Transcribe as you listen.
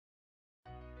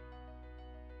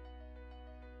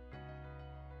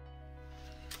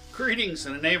Greetings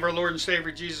in the name of our Lord and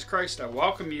Savior Jesus Christ. I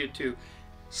welcome you to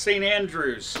St.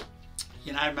 Andrew's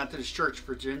United Methodist Church,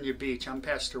 Virginia Beach. I'm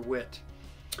Pastor Witt.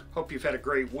 Hope you've had a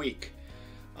great week.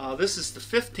 This is the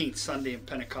 15th Sunday in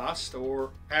Pentecost,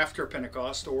 or after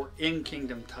Pentecost, or in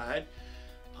Kingdom Tide,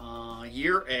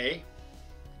 year A,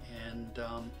 and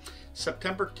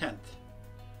September 10th.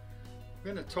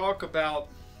 We're going to talk about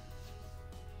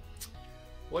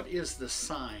what is the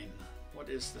sign. What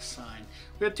is the sign?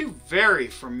 We have two very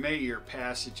familiar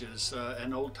passages,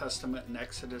 an Old Testament in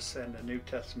Exodus and a New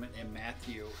Testament in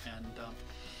Matthew. And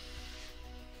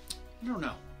I don't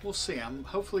know. We'll see. I'm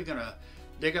hopefully going to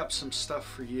dig up some stuff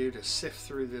for you to sift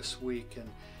through this week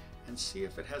and see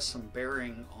if it has some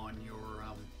bearing on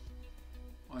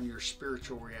your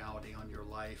spiritual reality, on your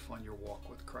life, on your walk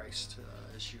with Christ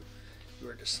as you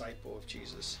are a disciple of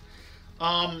Jesus.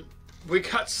 We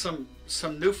got some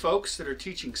new folks that are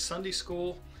teaching Sunday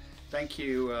school. Thank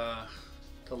you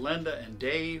to Linda and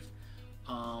Dave.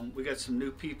 We got some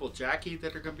new people, Jackie,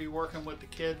 that are going to be working with the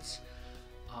kids.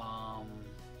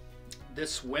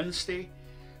 This Wednesday,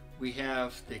 we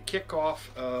have the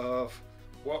kickoff of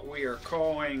what we are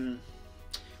calling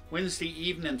Wednesday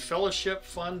Evening Fellowship,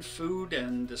 Fun, Food,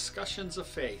 and Discussions of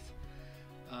Faith.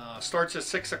 Starts at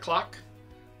 6 o'clock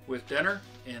with dinner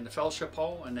in the fellowship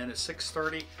hall, and then at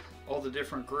 6:30, all the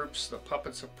different groups, the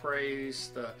Puppets of Praise,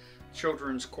 the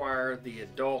children's choir, the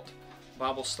adult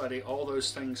Bible study, all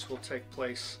those things will take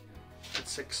place at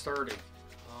 6:30.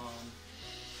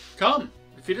 Come.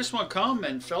 If you just want to come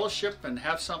and fellowship and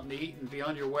have something to eat and be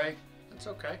on your way, that's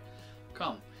okay.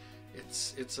 Come.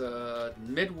 It's a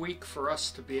midweek for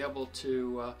us to be able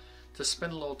to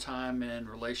spend a little time in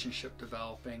relationship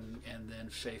developing and then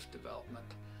faith development.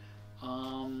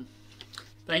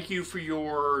 Thank you for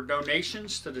your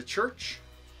donations to the church.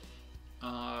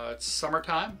 It's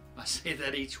summertime. I say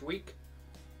that each week.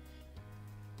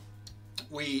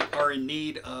 We are in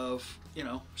need of,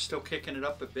 still kicking it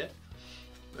up a bit,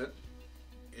 but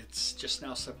it's just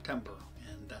now September,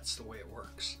 and that's the way it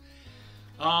works.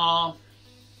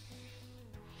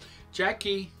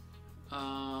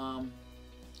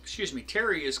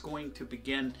 Terry is going to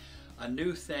begin a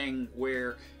new thing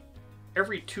where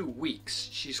every 2 weeks,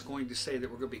 she's going to say that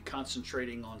we're going to be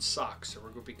concentrating on socks, or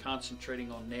we're going to be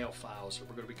concentrating on nail files, or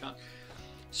we're going to be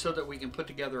so that we can put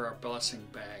together our blessing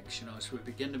bags. As we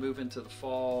begin to move into the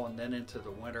fall and then into the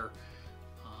winter,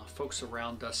 folks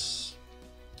around us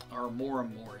are more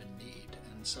and more in need.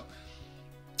 And so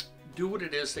do what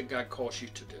it is that God calls you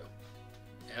to do.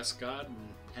 Ask God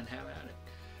and have at it.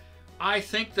 I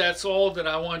think that's all that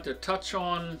I wanted to touch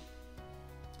on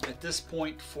at this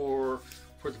point for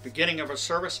the beginning of our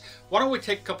service. Why don't we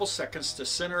take a couple seconds to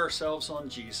center ourselves on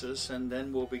Jesus, and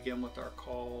then we'll begin with our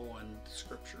call and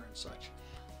scripture and such.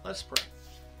 Let's pray.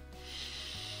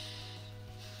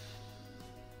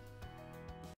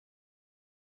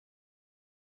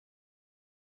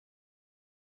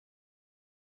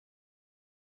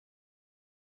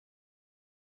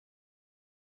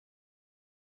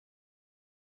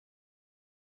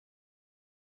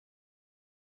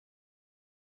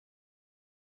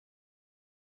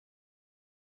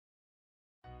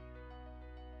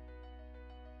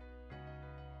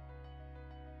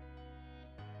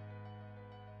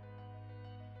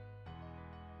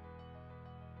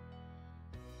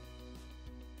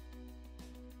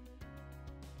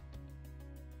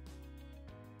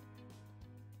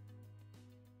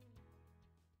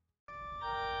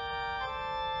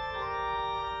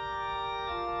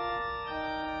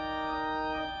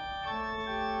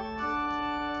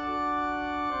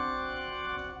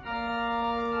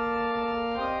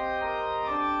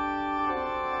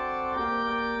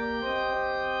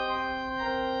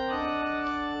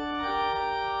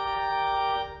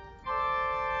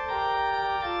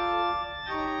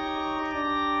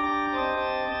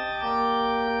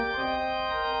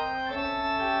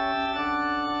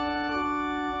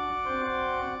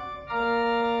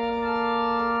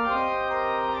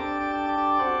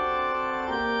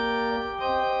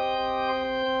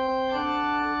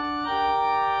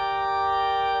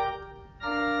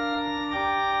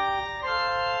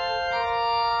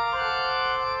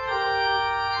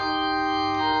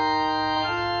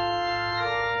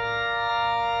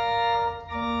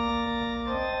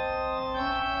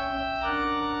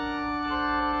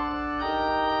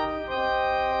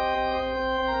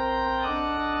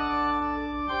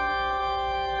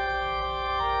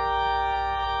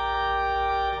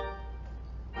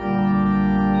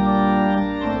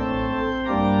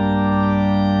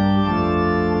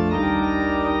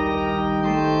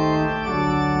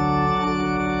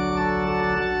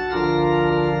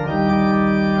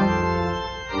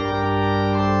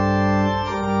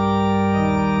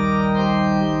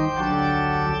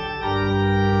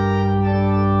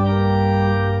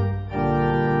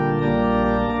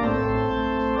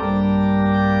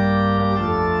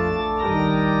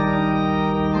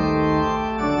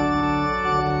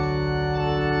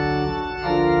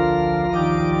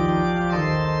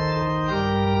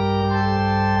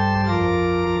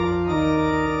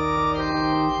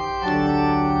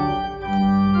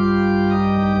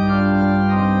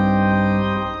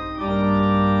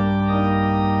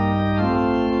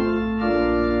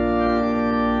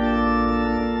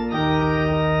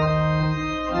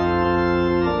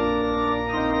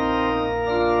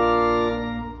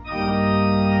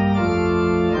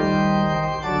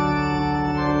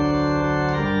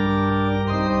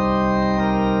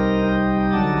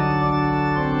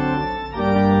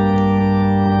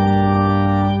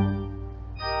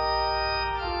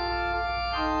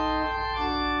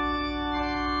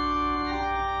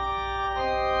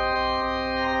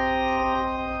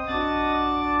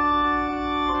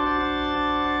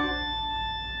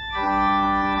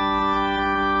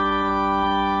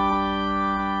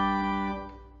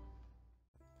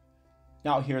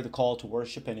 Now hear the call to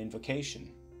worship and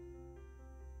invocation.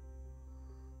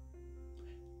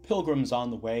 Pilgrims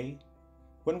on the way,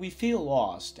 when we feel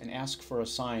lost and ask for a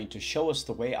sign to show us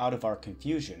the way out of our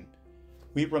confusion,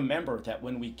 we remember that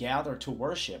when we gather to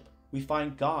worship, we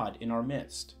find God in our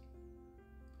midst.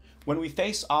 When we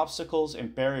face obstacles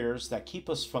and barriers that keep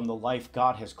us from the life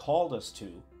God has called us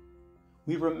to,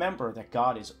 we remember that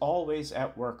God is always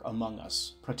at work among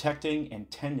us, protecting and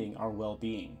tending our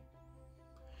well-being.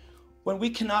 When we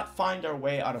cannot find our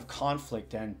way out of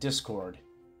conflict and discord,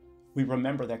 we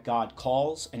remember that God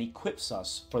calls and equips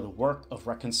us for the work of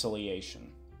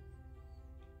reconciliation.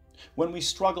 When we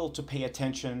struggle to pay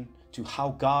attention to how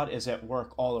God is at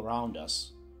work all around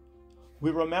us, we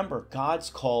remember God's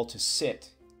call to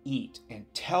sit, eat, and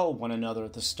tell one another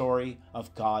the story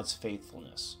of God's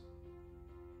faithfulness.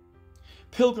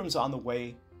 Pilgrims on the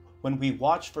way, when we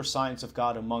watch for signs of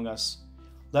God among us,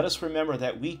 let us remember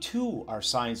that we too are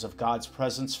signs of God's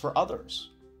presence for others.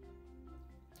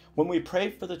 When we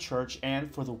pray for the church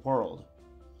and for the world,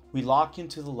 we lock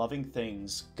into the loving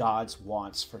things God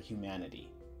wants for humanity.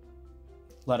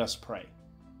 Let us pray.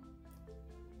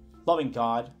 Loving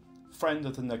God, friend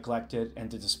of the neglected and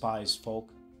the despised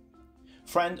folk,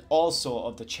 friend also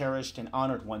of the cherished and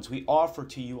honored ones, we offer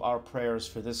to you our prayers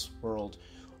for this world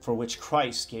for which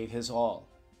Christ gave his all.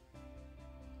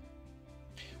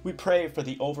 We pray for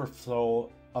the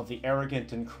overflow of the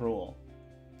arrogant and cruel,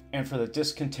 and for the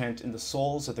discontent in the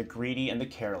souls of the greedy and the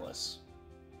careless.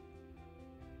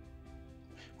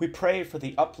 We pray for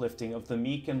the uplifting of the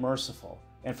meek and merciful,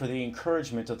 and for the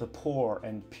encouragement of the poor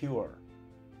and pure.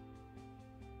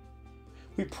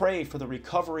 We pray for the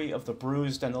recovery of the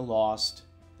bruised and the lost,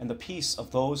 and the peace of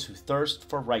those who thirst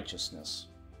for righteousness.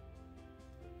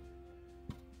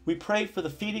 We pray for the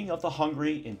feeding of the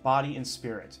hungry in body and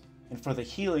spirit, and for the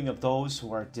healing of those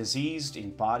who are diseased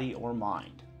in body or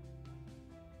mind.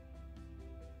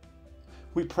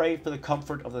 We pray for the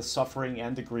comfort of the suffering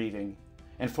and the grieving,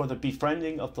 and for the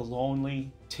befriending of the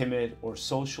lonely, timid, or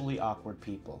socially awkward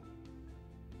people.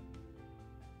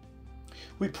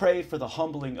 We pray for the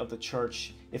humbling of the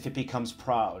church if it becomes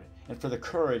proud, and for the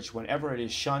courage whenever it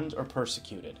is shunned or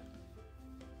persecuted.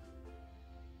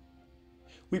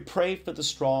 We pray for the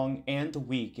strong and the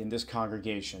weak in this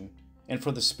congregation, and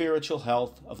for the spiritual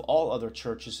health of all other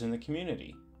churches in the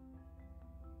community.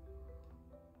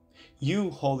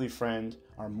 You, holy friend,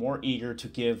 are more eager to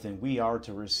give than we are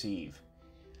to receive.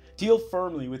 Deal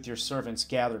firmly with your servants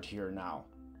gathered here now,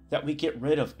 that we get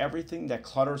rid of everything that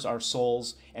clutters our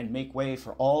souls and make way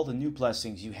for all the new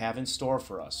blessings you have in store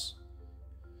for us.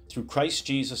 Through Christ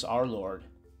Jesus our Lord.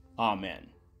 Amen.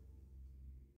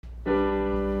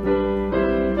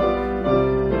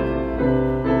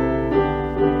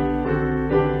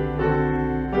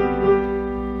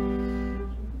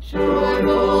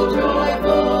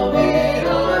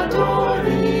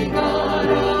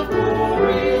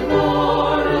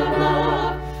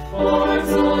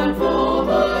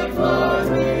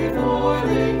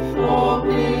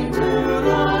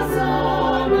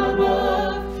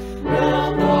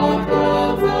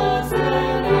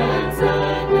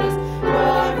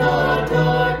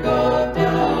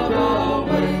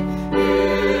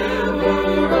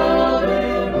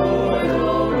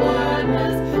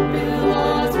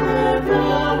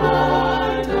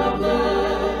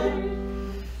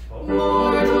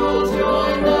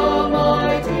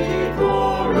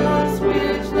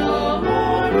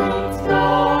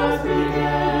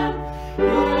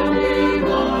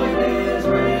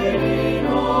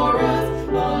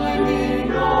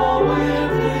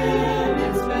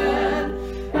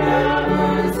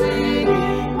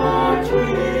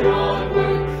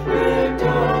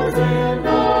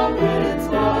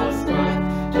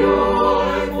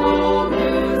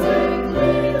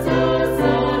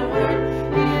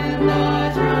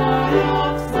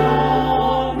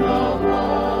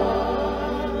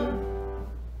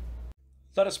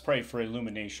 Let us pray for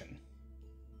illumination.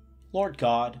 Lord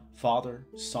God, Father,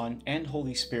 Son, and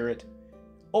Holy Spirit,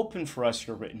 open for us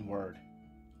your written word.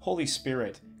 Holy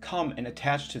Spirit, come and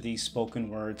attach to these spoken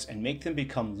words and make them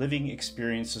become living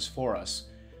experiences for us,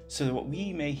 so that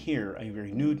we may hear a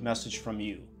renewed message from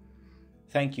you.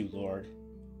 Thank you, Lord.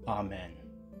 Amen.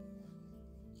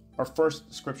 Our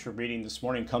first scripture reading this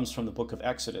morning comes from the book of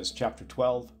Exodus, chapter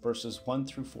 12, verses 1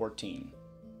 through 14.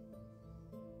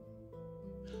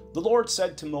 The Lord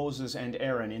said to Moses and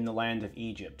Aaron in the land of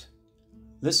Egypt,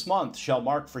 "This month shall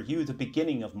mark for you the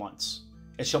beginning of months.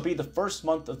 It shall be the first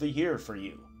month of the year for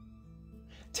you.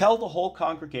 Tell the whole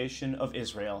congregation of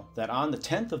Israel that on the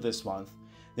 10th of this month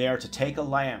they are to take a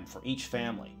lamb for each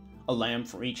family, a lamb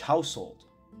for each household.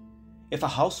 If a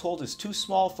household is too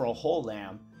small for a whole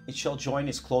lamb, it shall join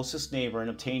its closest neighbor in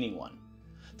obtaining one.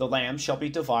 The lamb shall be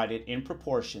divided in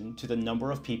proportion to the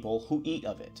number of people who eat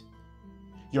of it.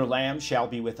 Your lamb shall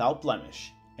be without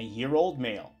blemish, a year-old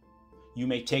male. You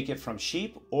may take it from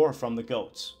sheep or from the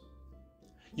goats.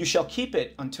 You shall keep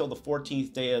it until the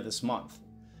 14th day of this month.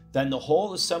 Then the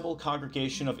whole assembled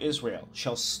congregation of Israel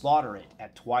shall slaughter it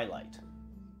at twilight.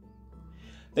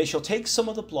 They shall take some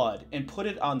of the blood and put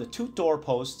it on the 2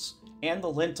 doorposts and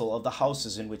the lintel of the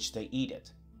houses in which they eat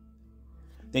it.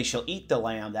 They shall eat the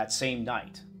lamb that same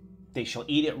night. They shall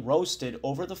eat it roasted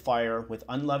over the fire with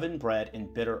unleavened bread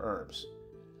and bitter herbs.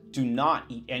 Do not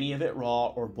eat any of it raw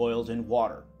or boiled in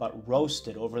water, but roast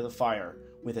it over the fire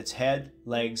with its head,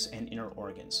 legs, and inner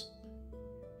organs.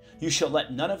 You shall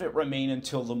let none of it remain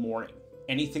until the morning.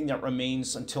 Anything that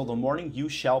remains until the morning you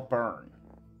shall burn.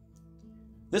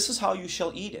 This is how you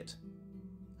shall eat it: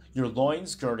 your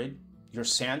loins girded, your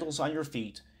sandals on your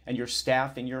feet, and your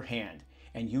staff in your hand,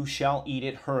 and you shall eat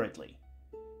it hurriedly.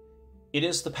 It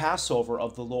is the Passover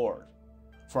of the Lord.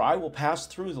 For I will pass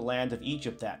through the land of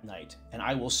Egypt that night, and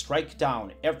I will strike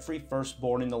down every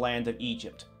firstborn in the land of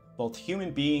Egypt, both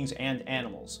human beings and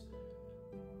animals.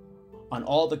 On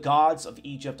all the gods of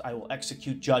Egypt I will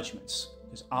execute judgments,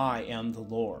 because I am the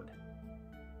Lord.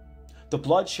 The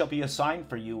blood shall be a sign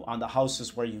for you on the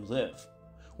houses where you live.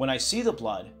 When I see the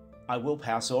blood, I will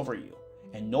pass over you,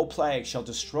 and no plague shall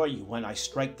destroy you when I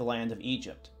strike the land of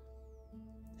Egypt.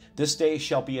 This day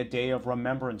shall be a day of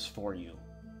remembrance for you.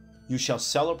 You shall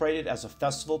celebrate it as a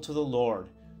festival to the Lord.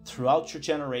 Throughout your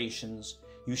generations,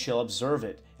 you shall observe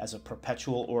it as a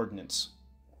perpetual ordinance.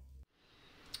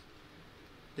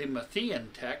 The Matthean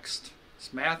text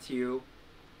is Matthew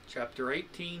chapter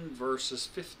 18, verses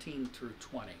 15 through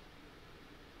 20.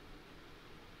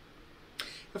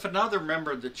 If another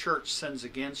member of the church sins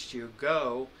against you,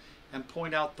 go and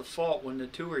point out the fault when the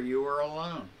 2 of you are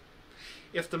alone.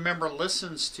 If the member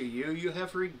listens to you, you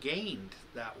have regained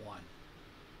that one.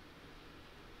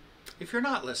 If you're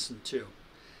not listened to,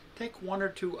 take 1 or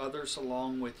 2 others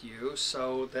along with you,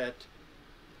 so that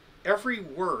every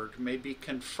word may be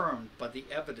confirmed by the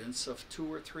evidence of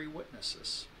 2 or 3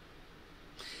 witnesses.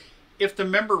 If the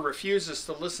member refuses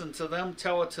to listen to them,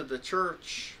 tell it to the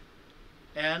church.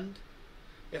 And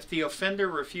if the offender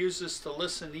refuses to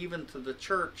listen even to the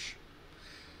church,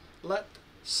 let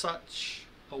such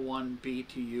a one be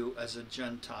to you as a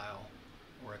Gentile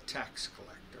or a tax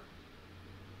collector.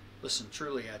 Listen,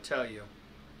 truly I tell you,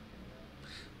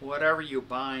 whatever you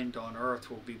bind on earth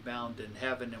will be bound in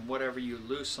heaven, and whatever you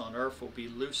loose on earth will be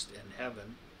loosed in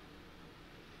heaven.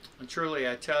 And truly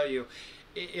I tell you,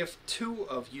 if 2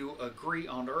 of you agree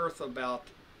on earth about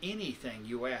anything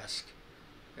you ask,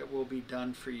 it will be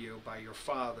done for you by your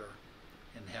Father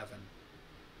in heaven.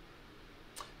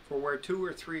 For where 2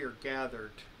 or 3 are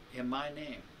gathered in my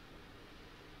name,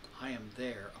 I am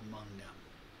there among them.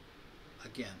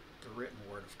 Again, the written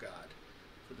word of God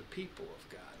for the people of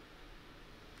God.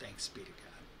 Thanks be to God.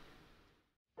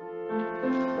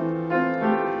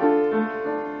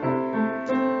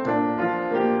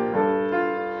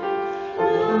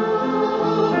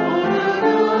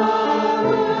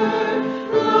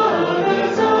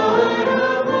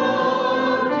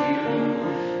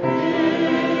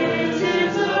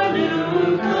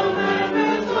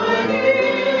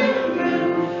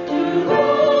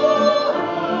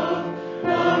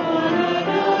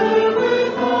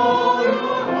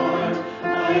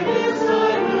 This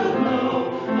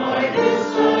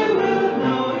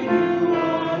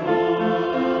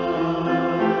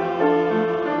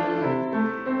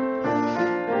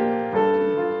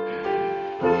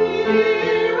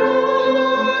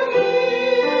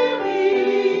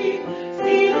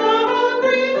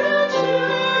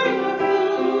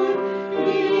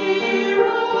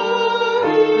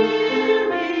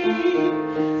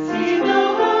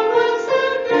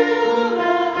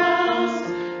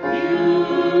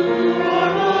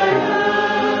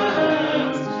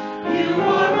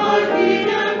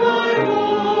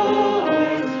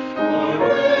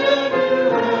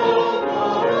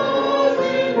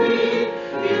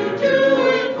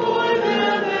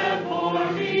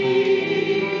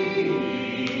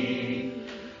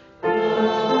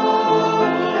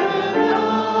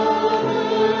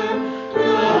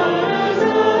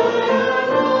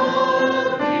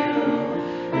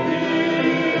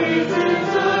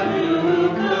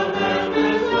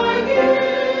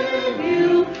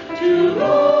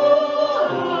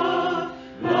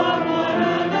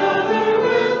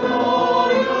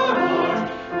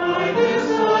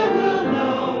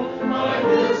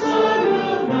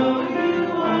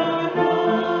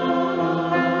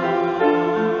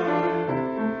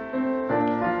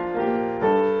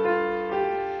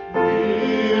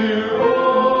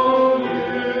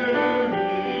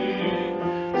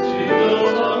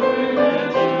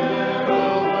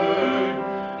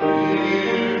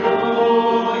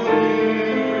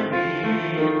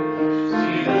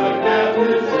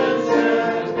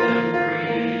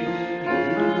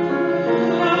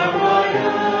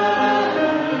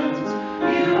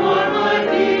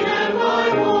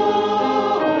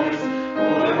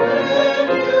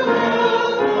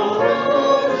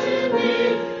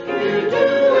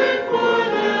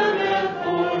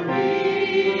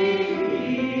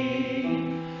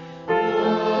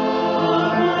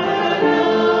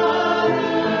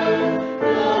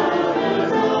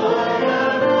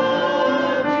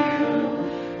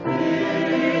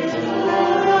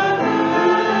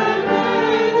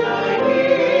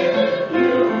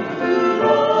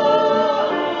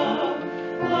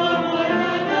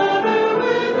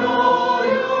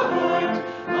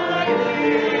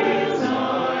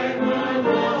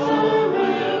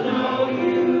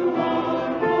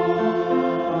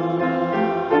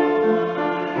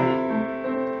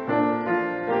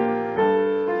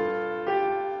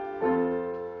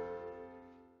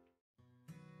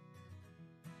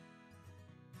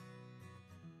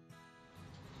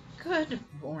Good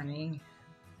morning.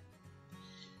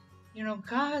 You know,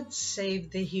 God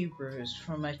saved the Hebrews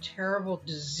from a terrible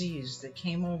disease that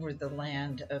came over the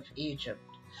land of Egypt.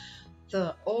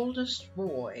 The oldest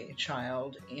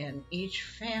child in each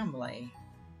family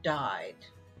died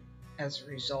as a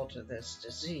result of this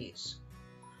disease.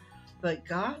 But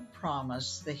God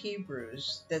promised the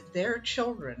Hebrews that their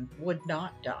children would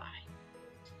not die.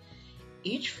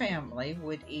 Each family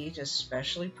would eat a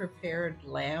specially prepared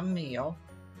lamb meal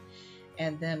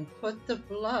and then put the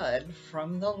blood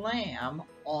from the lamb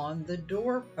on the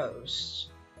doorposts.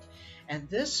 And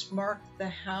this marked the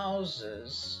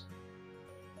houses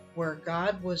where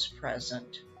God was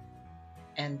present,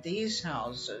 and these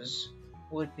houses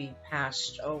would be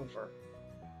passed over.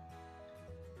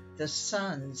 The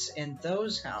sons in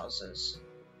those houses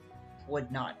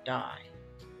would not die.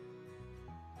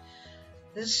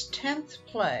 This 10th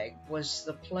plague was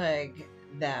the plague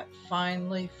that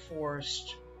finally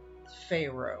forced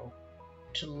Pharaoh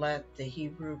to let the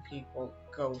Hebrew people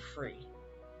go free.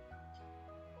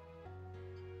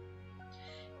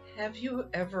 Have you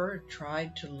ever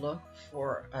tried to look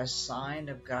for a sign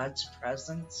of God's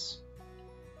presence?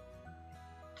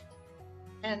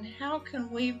 And how can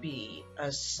we be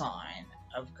a sign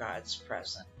of God's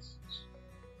presence?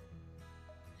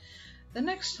 The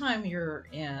next time you're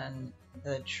in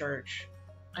the church,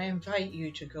 I invite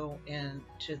you to go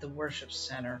into the worship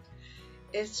center.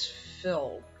 It's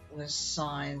filled with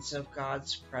signs of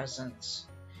God's presence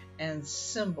and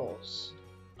symbols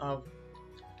of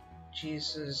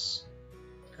Jesus,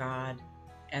 God,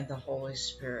 and the Holy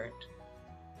Spirit.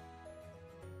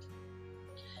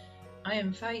 I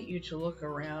invite you to look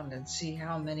around and see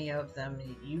how many of them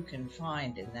you can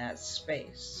find in that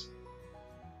space.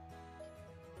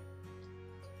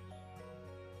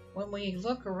 When we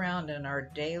look around in our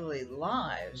daily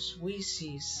lives, we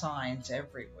see signs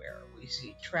everywhere. We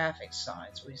see traffic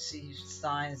signs. We see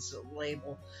signs that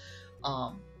label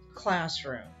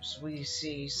classrooms. We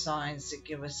see signs that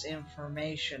give us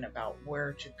information about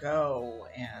where to go.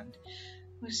 And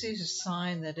we see a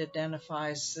sign that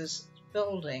identifies this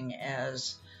building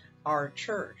as our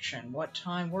church and what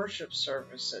time worship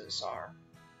services are.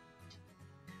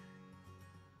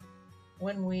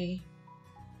 When we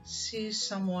see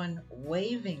someone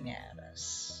waving at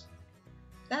us,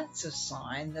 that's a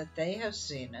sign that they have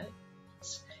seen it.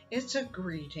 It's a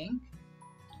greeting.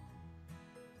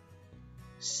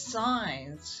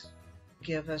 Signs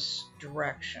give us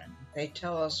direction. They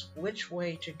tell us which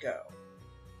way to go.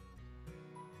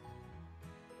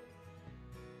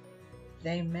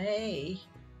 They may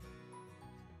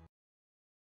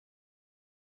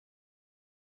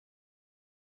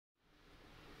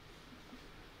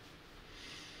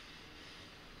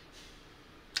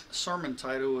sermon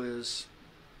title is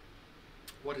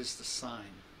What is the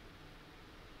Sign?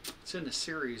 It's in the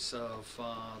series of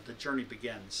The Journey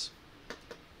Begins.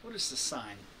 What is the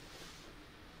sign?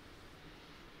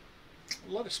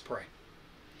 Let us pray.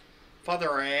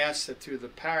 Father, I ask that through the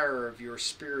power of your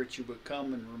Spirit you would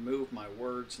come and remove my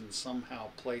words and somehow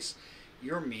place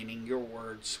your meaning, your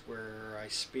words, where I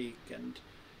speak, and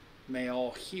may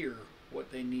all hear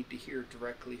what they need to hear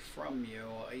directly from you,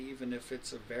 even if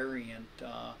it's a variant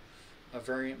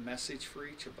message for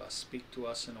each of us. Speak to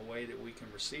us in a way that we can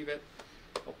receive it.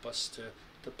 Help us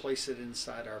to place it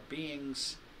inside our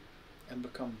beings and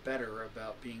become better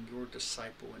about being your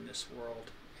disciple in this world.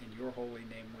 In your holy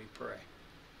name we pray.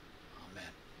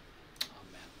 Amen.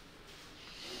 Amen.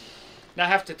 Now I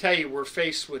have to tell you, we're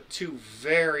faced with two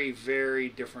very, very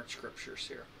different scriptures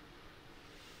here.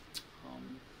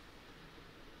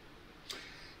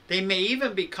 They may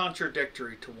even be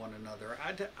contradictory to one another.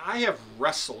 I have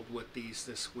wrestled with these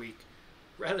this week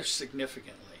rather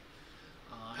significantly.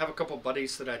 I have a couple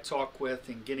buddies that I talk with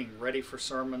in getting ready for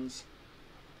sermons.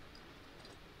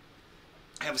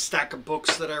 I have a stack of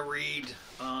books that I read.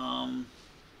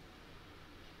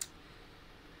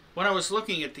 When I was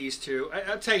looking at these two,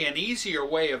 I'll tell you, an easier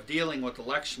way of dealing with the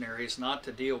lectionary is not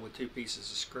to deal with two pieces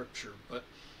of scripture, but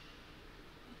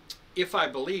if I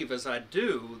believe, as I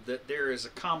do, that there is a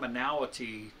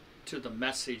commonality to the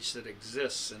message that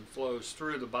exists and flows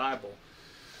through the Bible,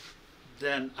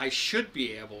 then I should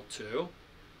be able to,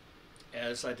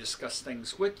 as I discuss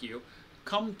things with you,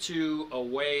 come to a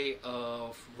way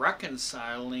of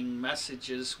reconciling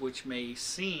messages which may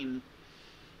seem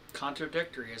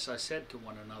contradictory, as I said, to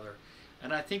one another.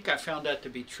 And I think I found that to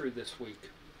be true this week.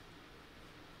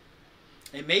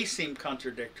 They may seem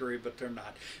contradictory, but they're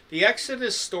not. The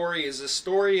Exodus story is a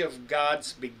story of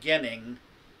God's beginning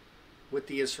with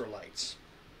the Israelites.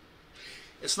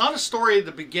 It's not a story of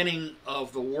the beginning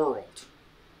of the world.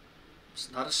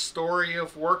 It's not a story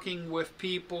of working with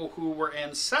people who were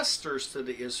ancestors to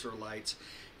the Israelites.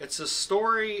 It's a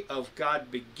story of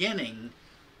God beginning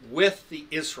with the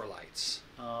Israelites.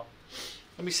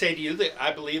 Let me say to you that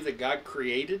I believe that God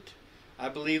created. I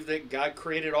believe that God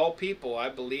created all people. I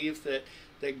believe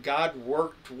that God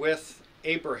worked with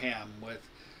Abraham, with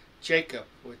Jacob,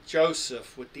 with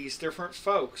Joseph, with these different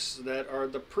folks that are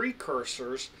the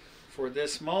precursors for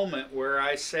this moment where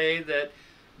I say that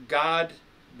God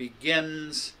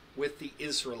begins with the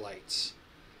Israelites.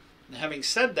 And having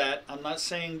said that, I'm not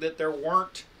saying that there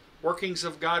weren't workings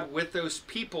of God with those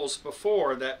peoples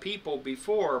before,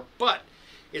 but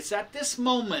it's at this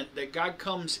moment that God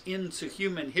comes into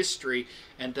human history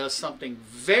and does something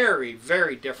very,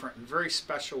 very different and very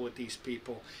special with these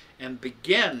people and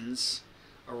begins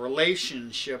a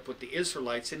relationship with the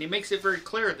Israelites. And he makes it very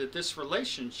clear that this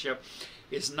relationship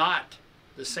is not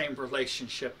the same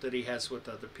relationship that he has with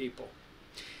other people.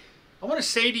 I want to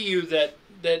say to you that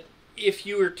if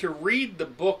you were to read the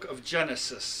book of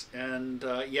Genesis, and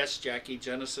yes, Jackie,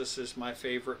 Genesis is my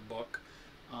favorite book,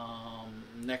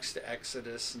 next to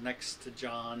Exodus, next to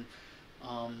John.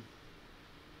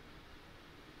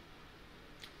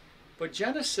 But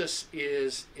Genesis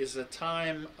is a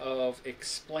time of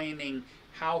explaining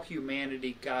how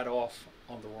humanity got off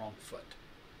on the wrong foot.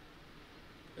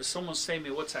 As someone say to me,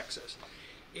 what's Exodus?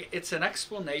 It's an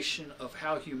explanation of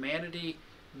how humanity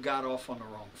got off on the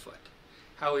wrong foot.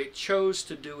 How it chose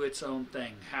to do its own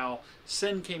thing. How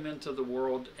sin came into the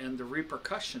world and the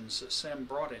repercussions that sin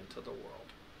brought into the world.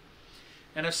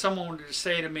 And if someone were to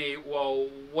say to me, well,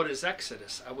 what is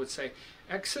Exodus? I would say,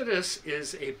 Exodus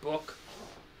is a book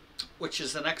which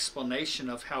is an explanation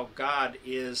of how God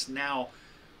is now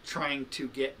trying to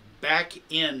get back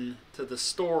into the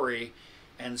story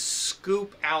and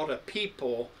scoop out a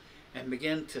people and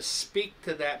begin to speak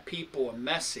to that people a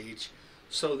message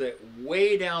so that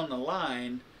way down the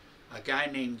line, a guy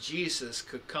named Jesus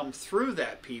could come through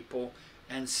that people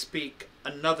and speak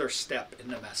another step in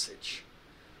the message.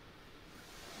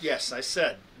 Yes, I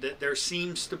said that there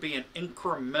seems to be an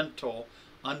incremental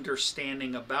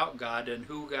understanding about God and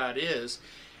who God is,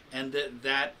 and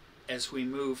that as we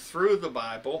move through the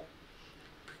Bible,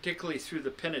 particularly through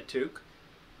the Pentateuch,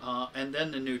 and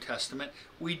then the New Testament,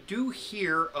 we do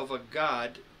hear of a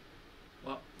God,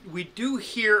 we do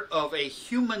hear of a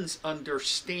human's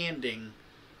understanding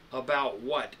about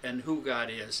what and who God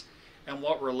is and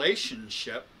what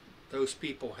relationship those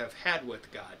people have had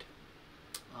with God.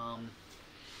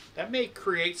 That may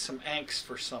create some angst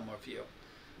for some of you.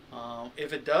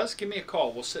 If it does, give me a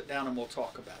call. We'll sit down and we'll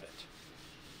talk about it.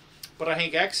 But I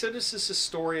think Exodus is a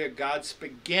story of God's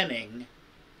beginning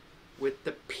with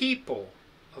the people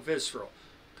of Israel,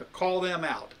 to call them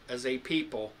out as a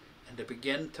people and to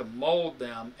begin to mold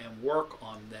them and work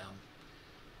on them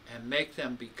and make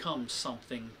them become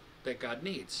something that God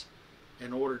needs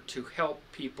in order to help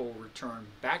people return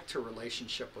back to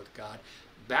relationship with God,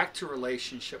 back to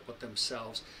relationship with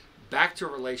themselves, back to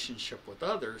relationship with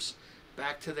others,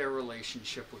 back to their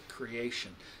relationship with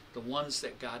creation, the ones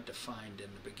that God defined in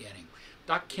the beginning.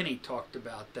 Doc Kinney talked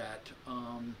about that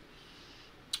on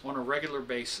a regular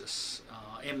basis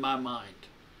in my mind,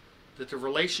 that the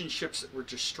relationships that were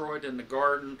destroyed in the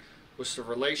garden was the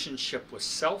relationship with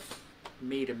self,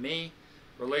 me to me,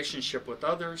 relationship with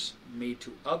others, me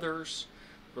to others,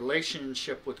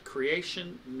 relationship with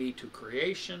creation, me to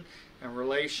creation, and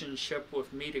relationship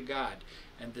with me to God.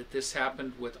 And that this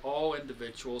happened with all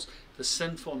individuals. The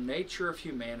sinful nature of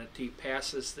humanity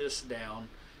passes this down.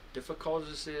 Difficult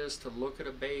as it is to look at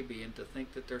a baby and to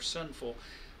think that they're sinful,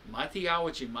 my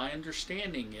theology, my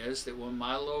understanding is that when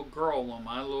my little girl, when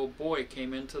my little boy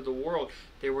came into the world,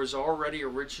 there was already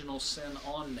original sin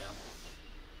on them.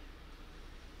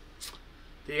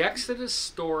 The Exodus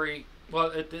story,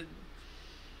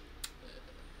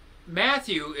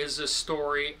 Matthew is a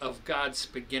story of God's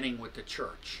beginning with the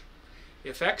church.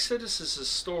 If Exodus is a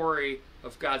story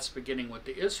of God's beginning with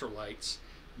the Israelites,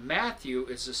 Matthew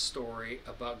is a story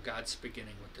about God's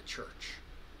beginning with the church.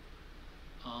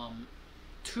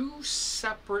 Two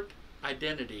separate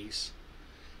identities,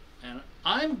 and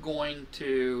I'm going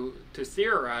to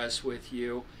theorize with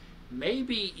you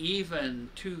maybe even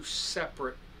two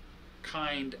separate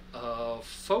kind of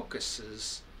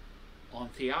focuses on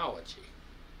theology.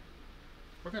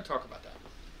 We're going to talk about that.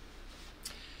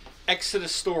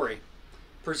 Exodus story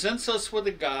presents us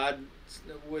with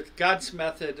God's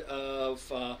method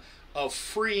of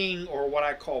freeing, or what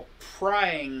I call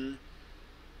prying,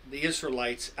 the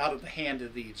Israelites out of the hand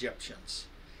of the Egyptians,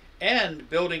 and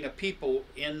building a people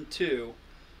into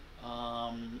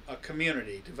a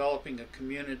community, developing a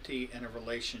community and a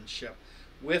relationship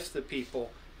with the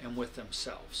people and with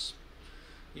themselves.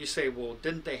 You say, well,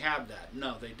 didn't they have that?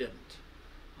 No, they didn't.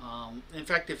 In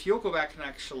fact, if you'll go back and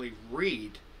actually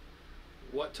read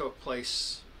what took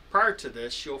place prior to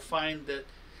this, you'll find that,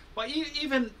 well,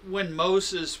 even when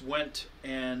Moses went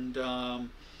and,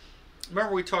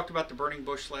 remember we talked about the burning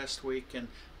bush last week, and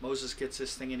Moses gets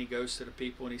this thing and he goes to the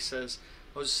people and he says,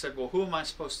 Moses said, well, who am I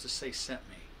supposed to say sent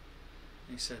me?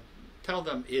 And he said, tell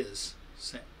them is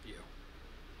sent you.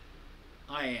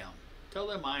 I am. Tell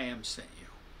them I am sent you.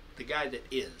 The guy that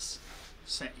is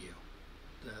sent you.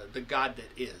 The God that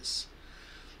is.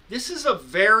 This is a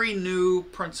very new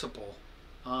principle.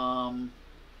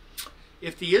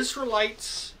 If the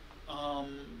Israelites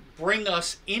bring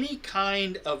us any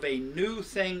kind of a new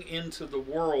thing into the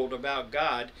world about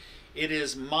God, it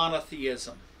is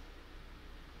monotheism.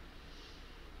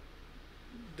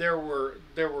 There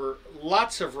were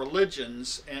lots of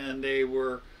religions, and they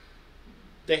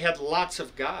had lots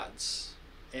of gods,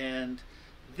 and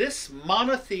this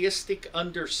monotheistic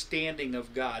understanding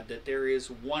of God, that there is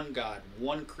one God,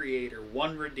 one Creator,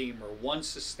 one Redeemer, one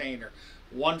Sustainer,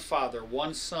 one Father,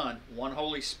 one Son, one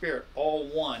Holy Spirit, all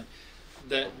one,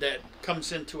 that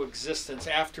comes into existence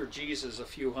after Jesus a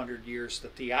few hundred years. The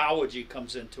theology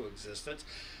comes into existence.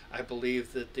 I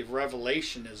believe that the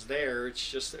revelation is there.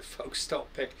 It's just that folks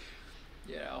don't pick,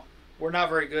 we're not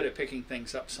very good at picking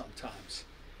things up sometimes.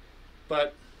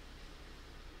 But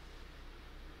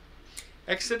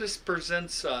Exodus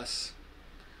presents us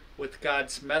with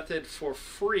God's method for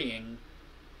freeing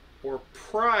or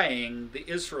prying the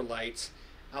Israelites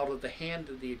out of the hand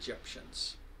of the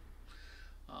Egyptians.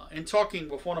 In talking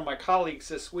with one of my colleagues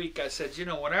this week, I said,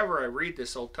 whenever I read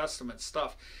this Old Testament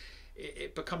stuff,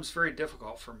 it becomes very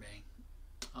difficult for me.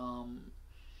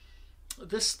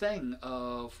 This thing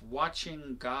of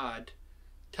watching God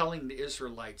telling the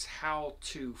Israelites how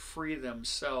to free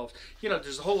themselves.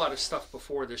 There's a whole lot of stuff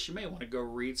before this. You may want to go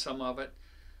read some of it,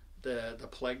 the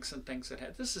plagues and things that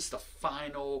had. This is the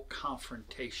final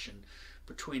confrontation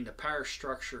between the power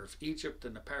structure of Egypt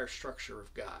and the power structure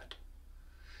of God.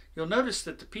 You'll notice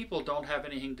that the people don't have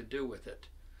anything to do with it.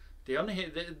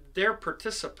 They're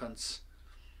participants,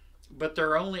 but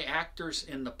they're only actors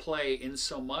in the play in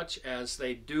so much as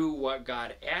they do what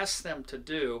God asks them to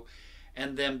do,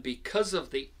 and then because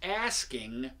of the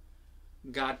asking,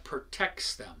 God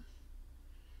protects them.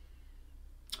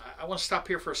 I want to stop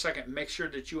here for a second and make sure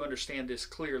that you understand this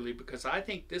clearly, because I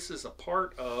think this is a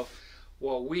part of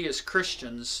what we as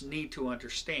Christians need to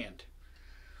understand.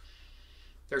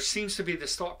 There seems to be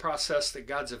this thought process that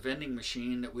God's a vending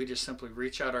machine, that we just simply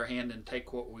reach out our hand and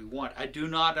take what we want. I do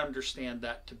not understand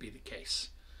that to be the case.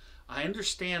 I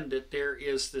understand that there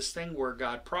is this thing where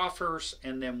God proffers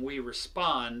and then we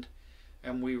respond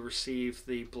and we receive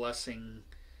the blessing,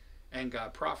 and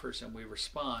God proffers and we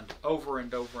respond over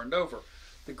and over and over.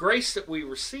 The grace that we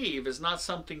receive is not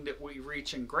something that we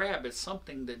reach and grab. It's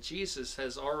something that Jesus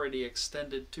has already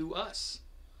extended to us.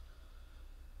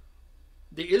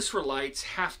 The Israelites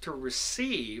have to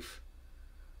receive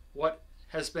what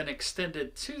has been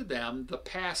extended to them, the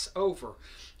Passover.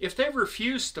 If they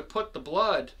refuse to put the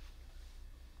blood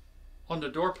on the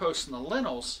doorposts and the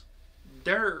lintels,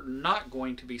 they're not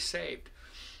going to be saved.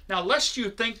 Now, lest you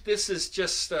think this is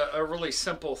just a really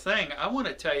simple thing, I want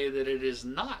to tell you that it is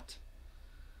not.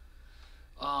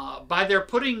 By their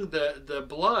putting the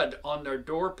blood on their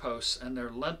doorposts and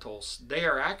their lintels, they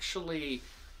are actually,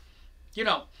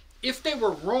 if they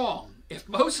were wrong, if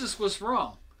Moses was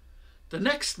wrong, the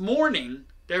next morning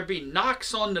there'd be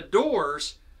knocks on the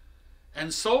doors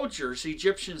and soldiers,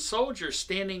 Egyptian soldiers,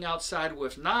 standing outside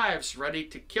with knives ready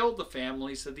to kill the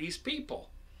families of these people.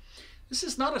 This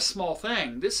is not a small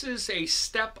thing. This is a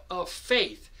step of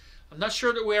faith. I'm not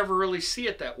sure that we ever really see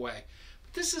it that way.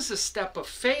 But this is a step of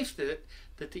faith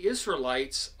that the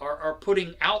Israelites are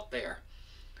putting out there.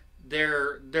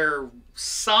 They're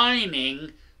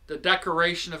signing the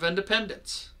Declaration of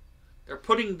Independence. They're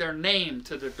putting their name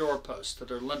to their doorposts, to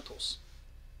their lintels.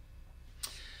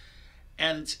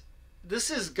 And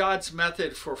this is God's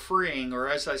method for freeing, or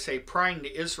as I say, prying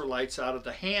the Israelites out of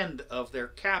the hand of their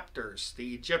captors,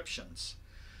 the Egyptians.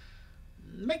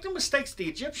 Make no mistakes, the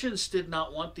Egyptians did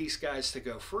not want these guys to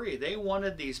go free. They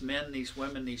wanted these men, these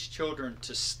women, these children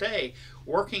to stay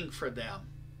working for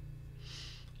them.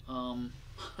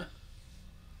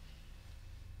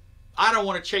 I don't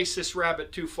want to chase this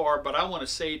rabbit too far, but I want to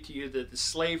say to you that the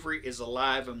slavery is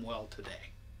alive and well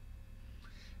today.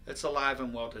 It's alive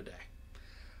and well today.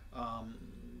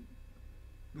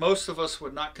 Most of us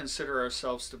would not consider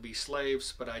ourselves to be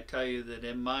slaves, but I tell you that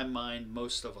in my mind,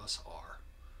 most of us are,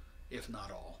 if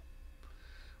not all.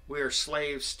 We are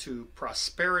slaves to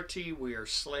prosperity. We are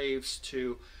slaves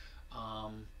to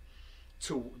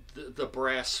to the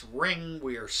brass ring.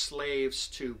 We are slaves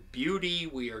to beauty.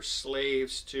 We are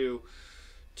slaves to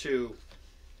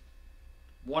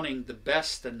wanting the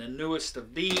best and the newest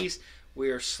of these. We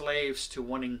are slaves to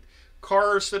wanting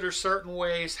cars that are certain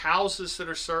ways, houses that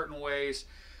are certain ways,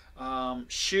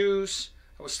 shoes.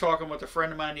 I was talking with a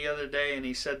friend of mine the other day, and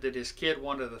he said that his kid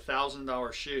wanted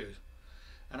 $1,000 shoes.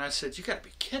 And I said, you got to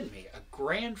be kidding me.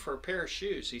 $1,000 for a pair of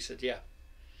shoes? He said, yeah.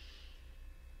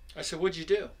 I said, what'd you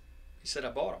do? He said,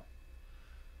 I bought them.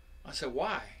 I said,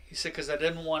 why? He said, because I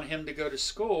didn't want him to go to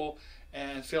school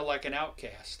and feel like an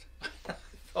outcast. I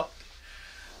thought,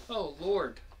 oh,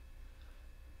 Lord.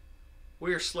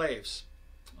 We are slaves.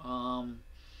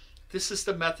 This is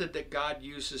the method that God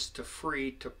uses to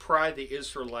pry the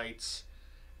Israelites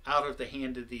out of the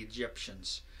hand of the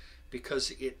Egyptians,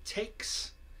 because it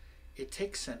takes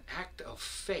an act of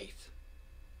faith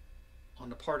on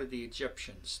the part of the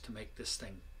Egyptians to make this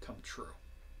thing come true.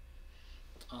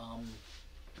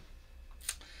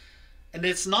 And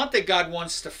it's not that God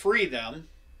wants to free them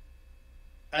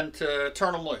and to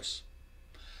turn them loose.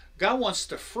 God wants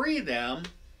to free them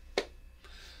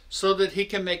so that he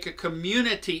can make a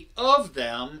community of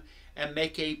them and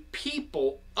make a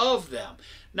people of them.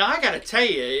 Now, I got to tell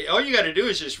you, all you got to do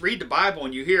is just read the Bible,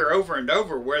 and you hear over and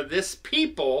over where this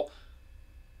people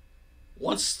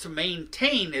wants to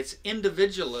maintain its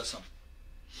individualism.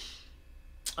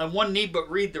 And one need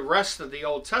but read the rest of the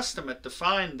Old Testament to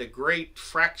find the great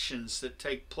fractions that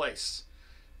take place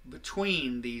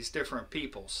between these different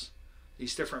peoples,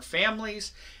 these different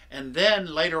families, and then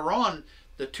later on,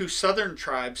 the two southern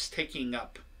tribes taking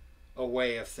up a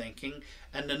way of thinking,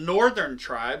 and the northern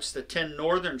tribes, the 10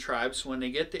 northern tribes, when they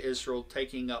get to Israel,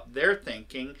 taking up their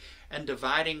thinking and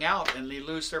dividing out, and they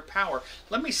lose their power.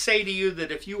 Let me say to you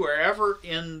that if you are ever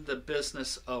in the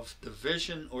business of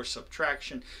division or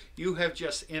subtraction, you have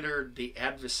just entered the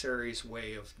adversary's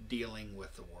way of dealing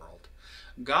with the world.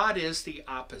 God is the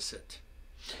opposite.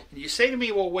 And you say to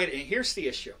me, well, wait, and here's the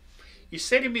issue. You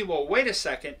say to me, well, wait a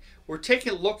second, we're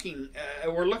looking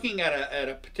at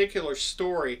a particular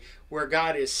story where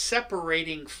God is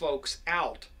separating folks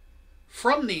out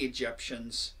from the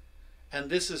Egyptians, and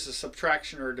this is a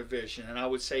subtraction or a division. And I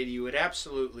would say to you, it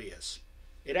absolutely is.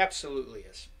 It absolutely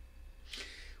is.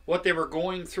 What they were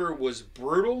going through was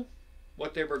brutal.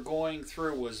 What they were going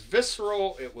through was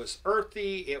visceral. It was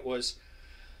earthy.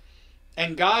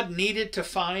 And God needed to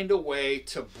find a way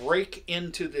to break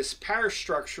into this power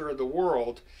structure of the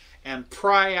world and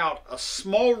pry out a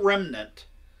small remnant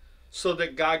so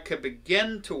that God could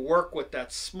begin to work with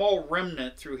that small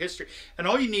remnant through history. And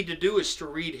all you need to do is to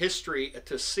read history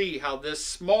to see how this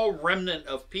small remnant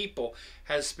of people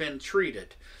has been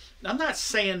treated. I'm not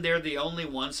saying they're the only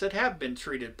ones that have been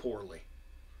treated poorly,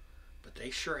 but they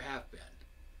sure have been.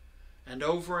 And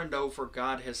over,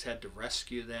 God has had to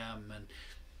rescue them. And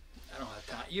I don't have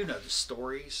time. You know the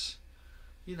stories.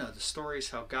 You know the stories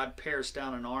how God pares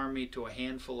down an army to a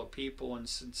handful of people and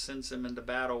sends them into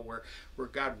battle, where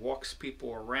God walks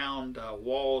people around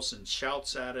walls and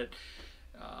shouts at it.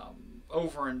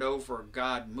 Over and over,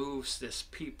 God moves this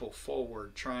people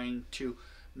forward, trying to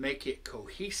make it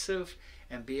cohesive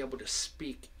and be able to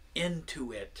speak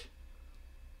into it.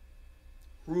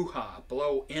 Ruha,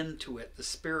 blow into it the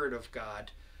Spirit of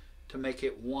God to make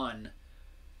it one,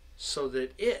 so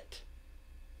that it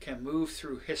can move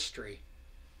through history.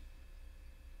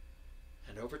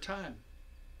 And over time,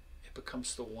 it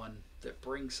becomes the one that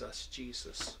brings us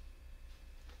Jesus.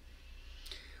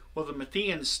 Well, the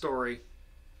Matthean story,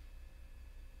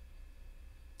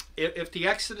 if the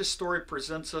Exodus story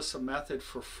presents us a method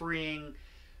for freeing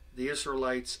the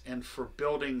Israelites and for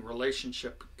building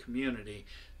relationship community,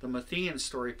 the Matthean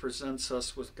story presents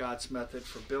us with God's method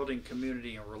for building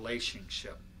community and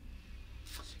relationship,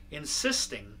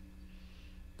 insisting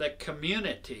that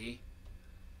community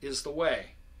is the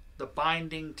way. The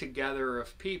binding together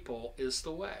of people is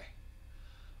the way.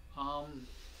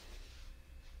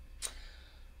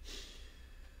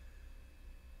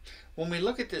 When we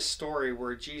look at this story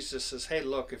where Jesus says, hey,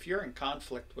 look, if you're in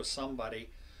conflict with somebody,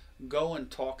 go and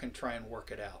talk and try and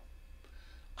work it out.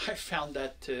 I found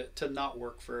that to not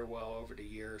work very well over the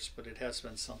years, but it has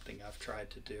been something I've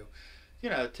tried to do. You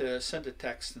know, to send a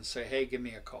text and say, hey, give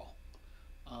me a call.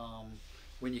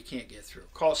 When you can't get through.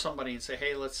 Call somebody and say,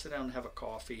 hey, let's sit down and have a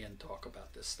coffee and talk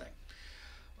about this thing.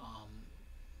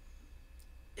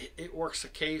 It works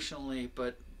occasionally,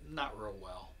 but not real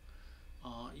well.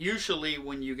 Usually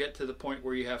when you get to the point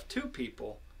where you have two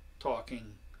people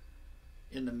talking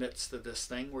in the midst of this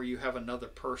thing, where you have another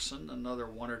person, another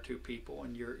one or two people,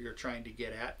 and you're trying to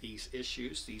get at these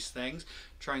issues, these things,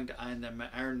 trying to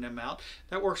iron them out,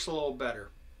 that works a little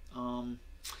better.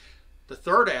 The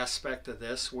third aspect of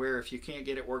this, where if you can't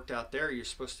get it worked out there, you're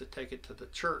supposed to take it to the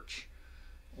church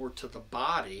or to the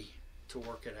body to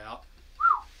work it out.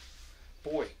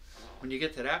 Boy, when you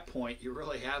get to that point, you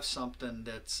really have something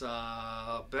that's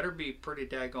better be pretty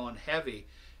daggone heavy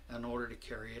in order to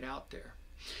carry it out there.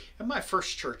 In my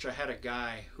first church, I had a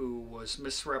guy who was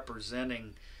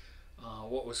misrepresenting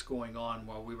what was going on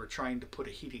while we were trying to put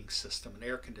a heating system, an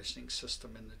air conditioning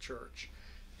system in the church.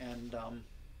 And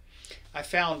I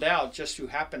found out just through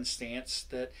happenstance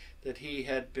that he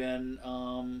had been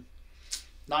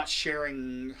not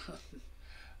sharing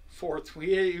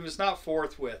he was not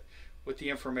forthwith with the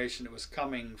information that was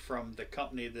coming from the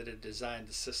company that had designed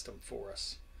the system for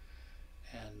us.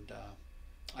 And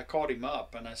I called him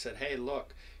up and I said, hey,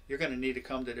 look, you're going to need to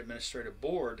come to the administrative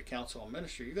board, the council on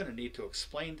ministry. You're going to need to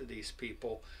explain to these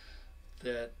people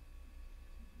that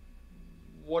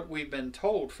what we've been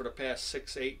told for the past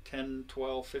 6, 8, 10,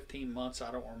 12, 15 months,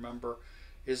 I don't remember,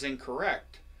 is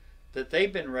incorrect. That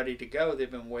they've been ready to go, they've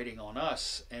been waiting on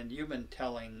us, and you've been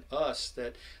telling us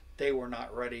that they were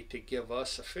not ready to give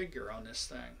us a figure on this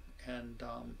thing. And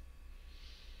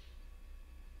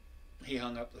he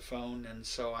hung up the phone, and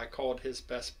so I called his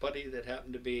best buddy that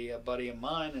happened to be a buddy of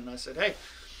mine, and I said, hey,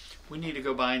 we need to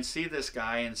go by and see this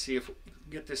guy and see if we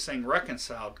can get this thing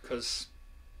reconciled, because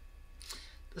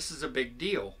this is a big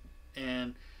deal,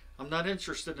 and I'm not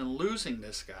interested in losing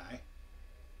this guy,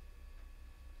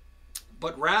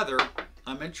 but rather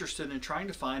I'm interested in trying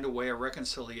to find a way of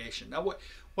reconciliation. Now,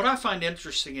 what I find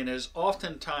interesting in is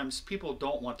oftentimes people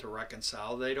don't want to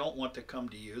reconcile. They don't want to come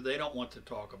to you. They don't want to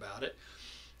talk about it.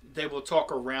 They will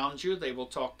talk around you. They will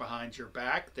talk behind your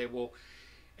back. They will,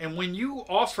 and when you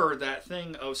offer that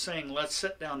thing of saying, let's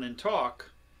sit down and talk,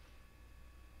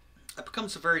 it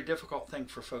becomes a very difficult thing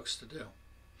for folks to do.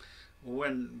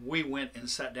 When we went and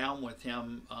sat down with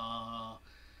him,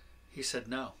 he said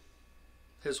no.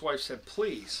 His wife said,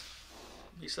 please.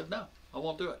 He said, no, I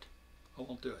won't do it. I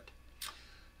won't do it.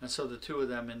 And so the two of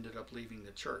them ended up leaving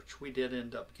the church. We did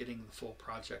end up getting the full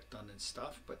project done and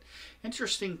stuff. But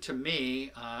interesting to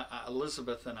me,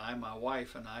 Elizabeth and I, my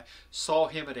wife and I, saw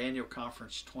him at annual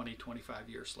conference 25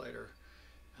 years later,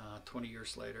 20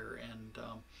 years later. And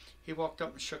he walked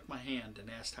up and shook my hand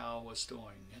and asked how I was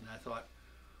doing. And I thought,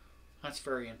 that's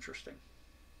very interesting.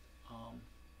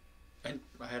 And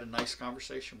I had a nice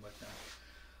conversation with him.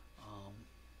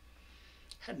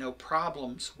 Had no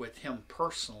problems with him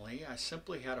personally. I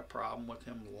simply had a problem with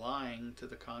him lying to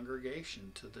the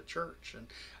congregation, to the church. And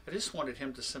I just wanted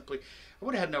him to simply, I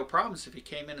would have had no problems if he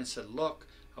came in and said, look,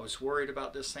 I was worried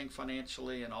about this thing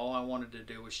financially, and all I wanted to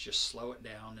do was just slow it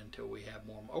down until we have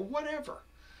more, or whatever.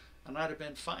 And I'd have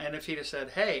been fine. And if he'd have said,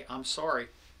 hey, I'm sorry,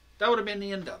 that would have been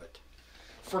the end of it.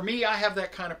 For me, I have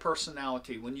that kind of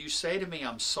personality. When you say to me,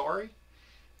 I'm sorry,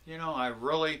 you know,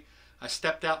 I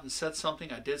stepped out and said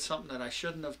something, I did something that I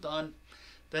shouldn't have done,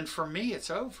 then for me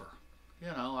it's over. You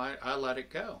know, I let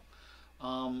it go.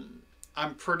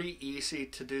 I'm pretty easy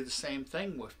to do the same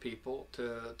thing with people,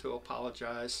 to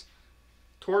apologize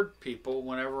toward people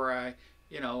whenever I,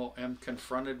 you know, am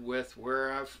confronted with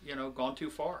where I've, you know, gone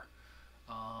too far.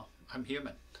 I'm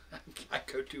human. I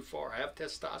go too far. I have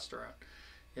testosterone.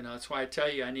 You know, that's why I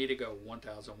tell you I need to go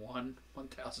 1001,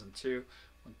 1002,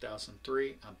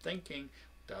 1003. I'm thinking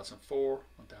 1004,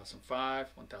 1005,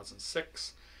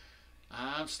 1006.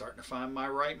 I'm starting to find my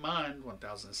right mind.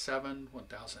 1007,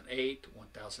 1008,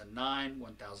 1009,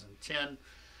 1010.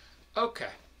 Okay,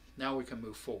 now we can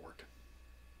move forward.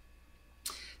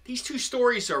 These two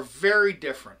stories are very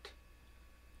different.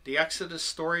 The Exodus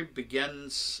story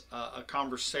begins a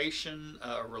conversation,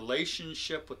 a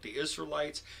relationship with the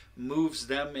Israelites, moves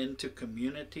them into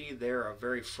community. They're a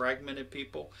very fragmented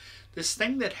people. This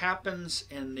thing that happens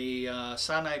in the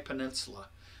Sinai Peninsula,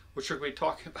 which we're going to be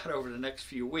talking about over the next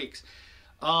few weeks,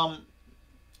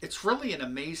 it's really an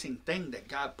amazing thing that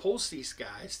God pulls these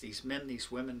guys, these men,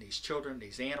 these women, these children,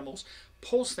 these animals,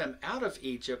 pulls them out of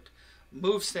Egypt,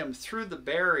 moves them through the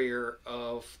barrier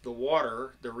of the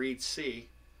water, the Red Sea,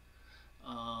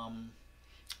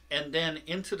 and then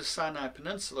into the Sinai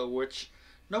Peninsula, which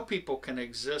no people can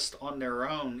exist on their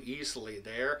own easily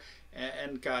there.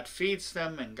 And God feeds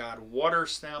them and God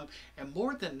waters them. And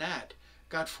more than that,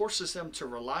 God forces them to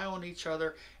rely on each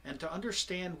other and to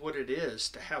understand what it is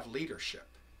to have leadership.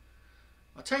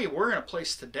 I'll tell you, we're in a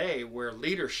place today where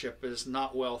leadership is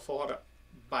not well thought of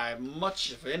by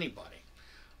much of anybody.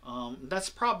 That's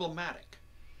problematic.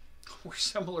 We're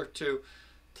similar to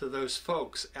those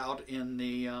folks out in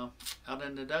the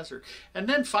desert. And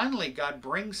then finally, God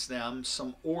brings them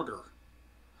some order.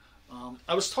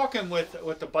 I was talking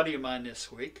with a buddy of mine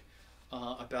this week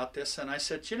about this, and I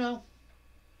said, you know,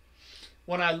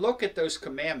 when I look at those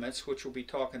commandments, which we'll be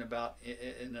talking about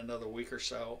in another week or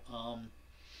so,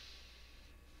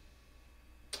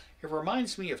 it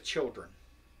reminds me of children.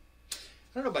 I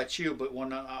don't know about you, but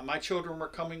when my children were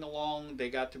coming along, they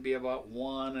got to be about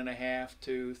 1.5,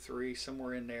 2, 3,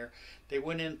 somewhere in there. They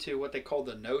went into what they call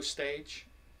the no stage.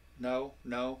 No,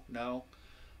 no, no.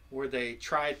 Where they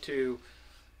tried to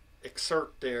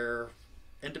exert their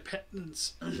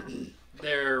independence,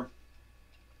 their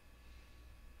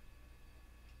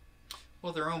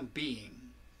own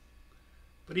being.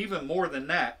 But even more than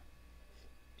that,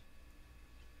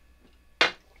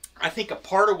 I think a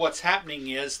part of what's happening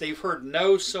is they've heard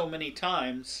no so many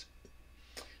times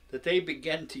that they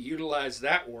begin to utilize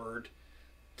that word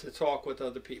to talk with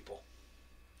other people.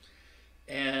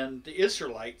 And the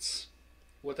Israelites,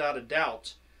 without a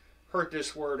doubt, heard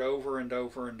this word over and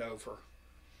over and over.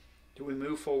 Do we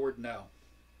move forward? No.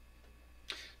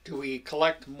 Do we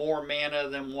collect more manna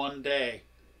than one day?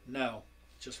 No.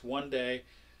 Just one day,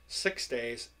 6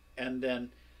 days, and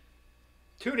then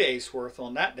 2 days worth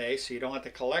on that day, so you don't have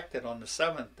to collect it on the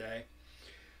 7th day.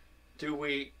 Do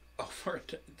we over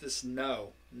this?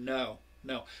 No, no,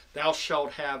 no. Thou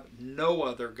shalt have no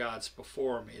other gods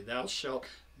before me. Thou shalt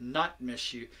not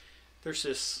miss you. There's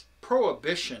this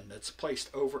prohibition that's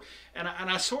placed over, and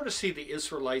I sort of see the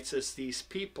Israelites as these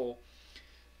people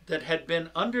that had been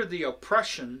under the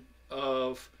oppression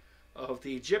of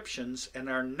the Egyptians and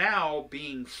are now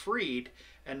being freed.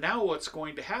 And now what's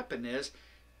going to happen is,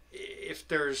 if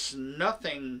there's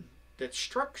nothing that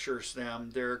structures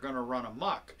them, they're going to run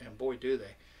amok, and boy do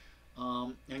they.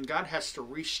 And God has to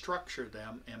restructure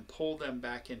them and pull them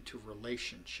back into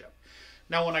relationship.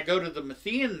 Now when I go to the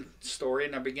Matthean story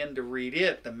and I begin to read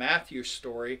it, the Matthew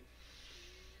story,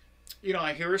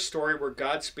 I hear a story where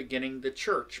God's beginning the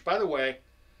church. By the way,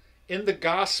 in the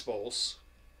Gospels,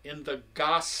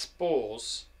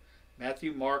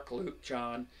 Matthew, Mark, Luke,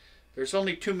 John, there's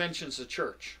only 2 mentions of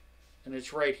church. And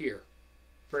it's right here,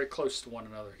 very close to one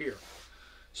another here.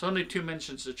 So only 2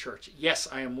 mentions of church. Yes,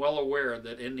 I am well aware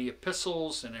that in the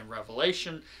epistles and in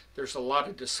Revelation, there's a lot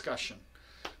of discussion.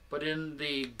 But in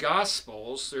the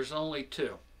Gospels, there's only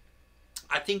 2.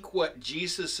 I think what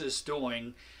Jesus is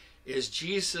doing is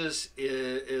Jesus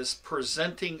is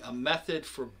presenting a method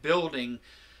for building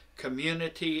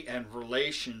community and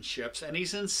relationships. And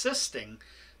he's insisting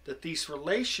that these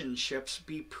relationships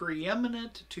be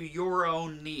preeminent to your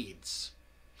own needs.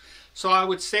 So I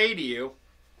would say to you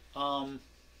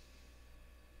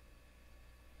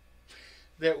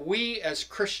that we as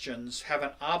Christians have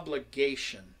an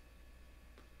obligation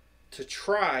to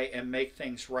try and make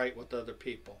things right with other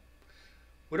people.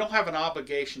 We don't have an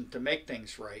obligation to make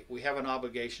things right. We have an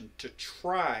obligation to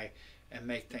try and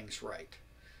make things right.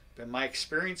 But in my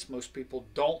experience, most people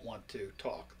don't want to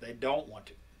talk. They don't want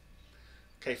to.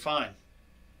 Okay, fine.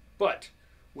 But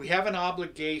we have an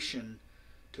obligation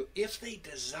to, if they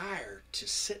desire to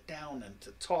sit down and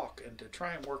to talk and to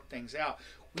try and work things out,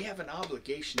 we have an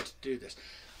obligation to do this.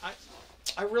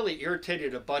 I really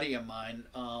irritated a buddy of mine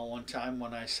one time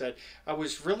when I said I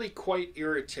was really quite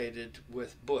irritated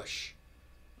with Bush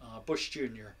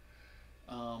Jr.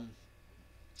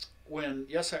 When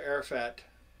Yasser Arafat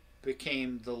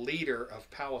became the leader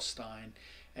of Palestine,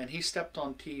 and he stepped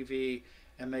on TV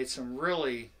and made some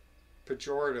really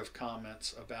pejorative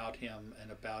comments about him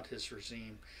and about his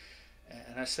regime.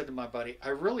 And I said to my buddy, I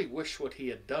really wish what he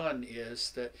had done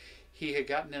is that he had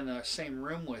gotten in the same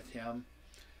room with him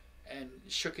and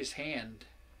shook his hand,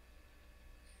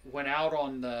 went out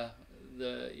on the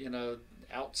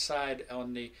outside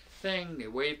on the thing, they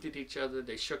waved at each other,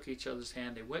 they shook each other's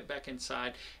hand, they went back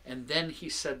inside, and then he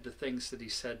said the things that he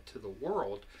said to the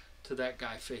world to that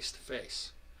guy face to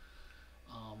face.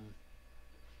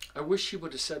 I wish he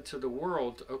would have said to the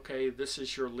world, okay, this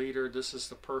is your leader, this is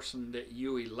the person that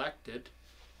you elected.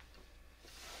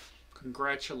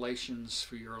 Congratulations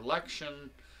for your election.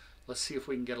 Let's see if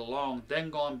we can get along. Then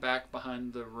gone back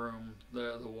behind the room,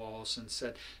 the walls, and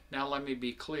said, now let me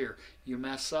be clear, you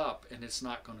mess up and it's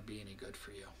not going to be any good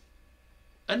for you.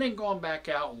 And then gone back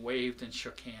out and waved and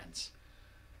shook hands.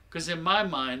 Because in my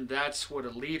mind, that's what a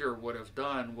leader would have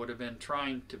done, would have been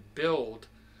trying to build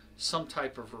some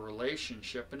type of a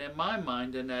relationship. And in my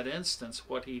mind, in that instance,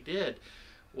 what he did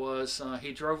was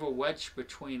he drove a wedge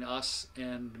between us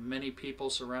and many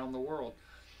peoples around the world.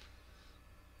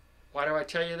 Why do I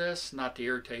tell you this? Not to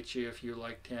irritate you if you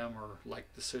liked him or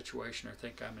liked the situation or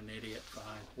think I'm an idiot.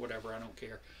 Fine, whatever, I don't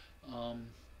care.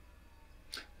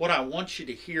 What I want you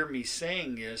to hear me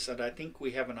saying is that I think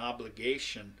we have an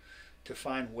obligation to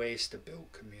find ways to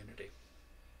build community.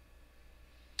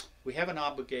 We have an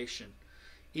obligation.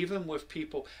 even with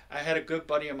people. I had a good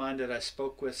buddy of mine that I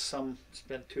spoke with it's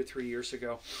been 2 or 3 years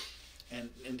ago,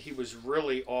 and he was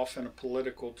really off in a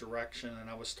political direction, and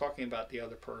I was talking about the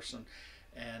other person,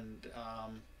 and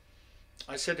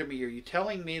I said to him, are you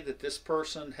telling me that this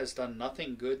person has done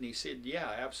nothing good? And he said, yeah,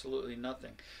 absolutely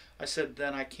nothing. I said,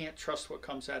 then I can't trust what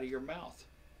comes out of your mouth.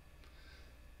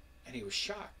 And he was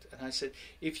shocked. And I said,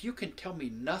 if you can tell me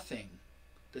nothing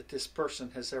that this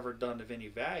person has ever done of any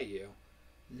value,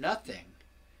 nothing,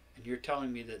 and you're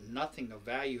telling me that nothing of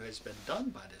value has been done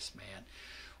by this man,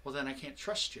 well, then I can't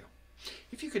trust you.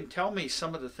 If you can tell me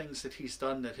some of the things that he's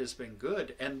done that has been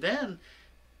good, and then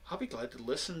I'll be glad to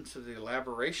listen to the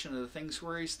elaboration of the things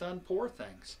where he's done poor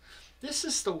things. This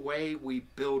is the way we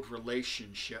build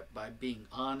relationship, by being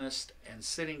honest and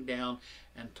sitting down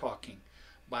and talking.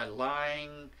 By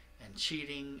lying and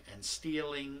cheating and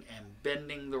stealing and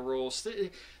bending the rules.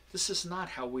 This is not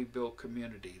how we build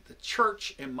community. The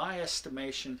church, in my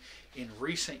estimation, in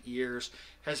recent years,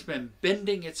 has been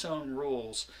bending its own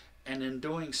rules, and in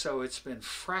doing so, it's been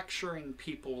fracturing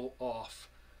people off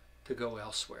to go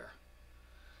elsewhere.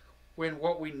 When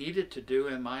what we needed to do,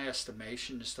 in my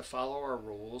estimation, is to follow our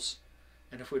rules,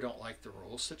 and if we don't like the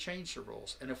rules, to change the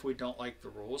rules. And if we don't like the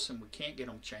rules and we can't get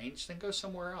them changed, then go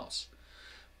somewhere else.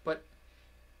 But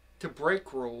to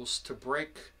break rules, to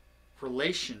break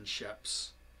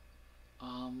relationships,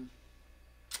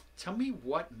 tell me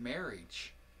what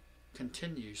marriage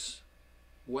continues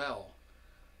well,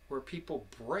 where people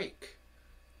break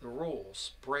the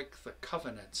rules, break the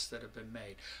covenants that have been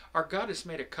made. Our God has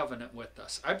made a covenant with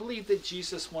us. I believe that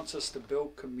Jesus wants us to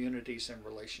build communities and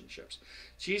relationships.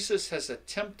 Jesus has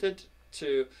attempted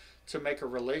to make a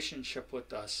relationship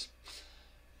with us.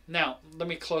 Now, let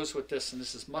me close with this, and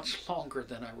this is much longer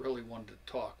than I really wanted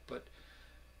to talk, but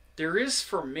there is,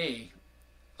 for me,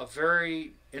 a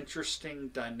very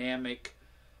interesting dynamic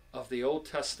of the Old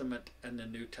Testament and the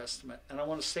New Testament. And I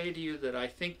want to say to you that I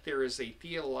think there is a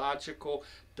theological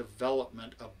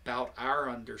development about our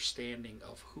understanding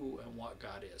of who and what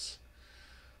God is.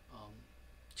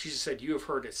 Jesus said, you have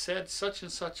heard it said such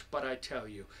and such, but I tell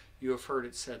you. You have heard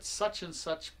it said such and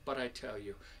such, but I tell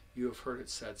you. You have heard it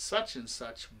said such and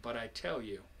such, but I tell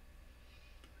you.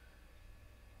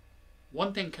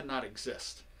 One thing cannot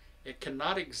exist. It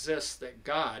cannot exist that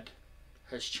God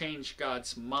has changed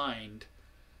God's mind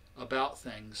about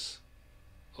things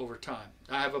over time.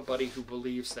 I have a buddy who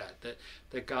believes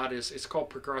that God is, it's called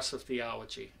progressive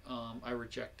theology. I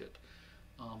reject it.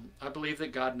 I believe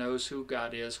that God knows who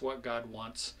God is, what God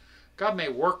wants. God may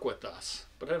work with us,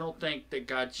 but I don't think that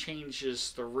God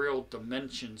changes the real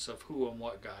dimensions of who and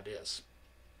what God is.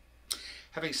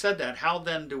 Having said that, how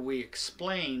then do we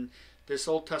explain this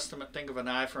Old Testament thing of an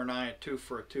eye for an eye, a tooth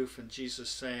for a tooth, and Jesus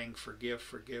saying, forgive,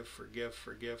 forgive, forgive,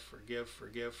 forgive, forgive,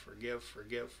 forgive, forgive,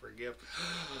 forgive, forgive,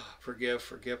 forgive,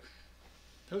 forgive.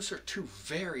 Those are two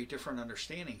very different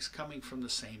understandings coming from the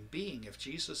same being. If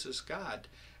Jesus is God,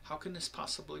 how can this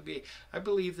possibly be? I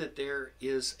believe that there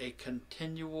is a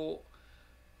continual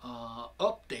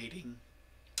updating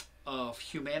of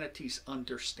humanity's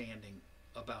understanding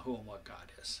about who and what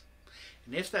God is.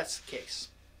 And if that's the case,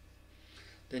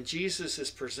 then Jesus is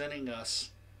presenting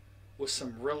us with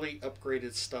some really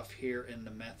upgraded stuff here in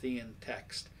the Matthean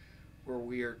text, where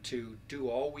we are to do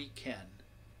all we can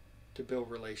to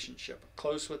build relationship.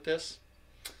 Close with this.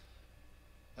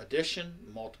 Addition,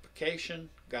 multiplication,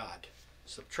 God.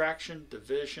 Subtraction,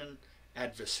 division,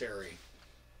 adversary.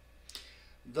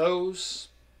 Those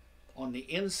on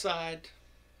the inside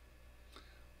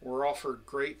were offered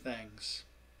great things.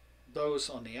 Those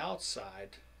on the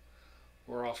outside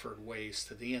were offered ways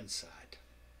to the inside.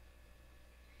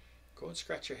 Go and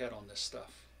scratch your head on this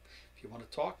stuff. If you want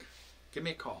to talk, give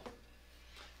me a call.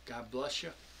 God bless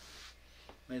you.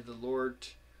 May the Lord,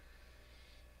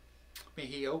 may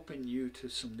He open you to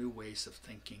some new ways of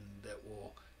thinking that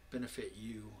will benefit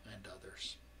you and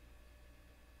others.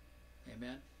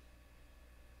 Amen.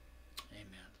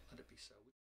 Amen. Let it be so.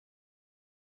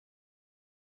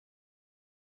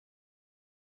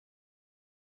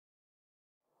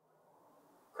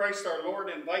 Christ our Lord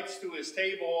invites to His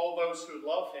table all those who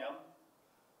love Him,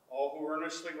 all who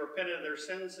earnestly repent of their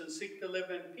sins and seek to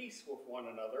live in peace with one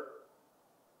another.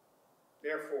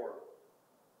 Therefore,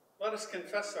 let us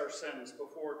confess our sins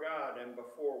before God and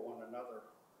before one another.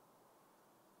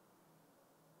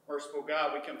 Merciful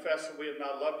God, we confess that we have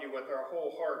not loved you with our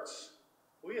whole hearts.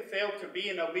 We have failed to be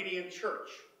an obedient church.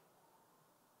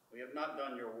 We have not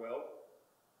done your will.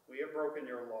 We have broken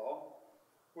your law.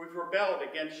 We've rebelled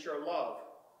against your love.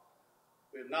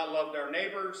 We have not loved our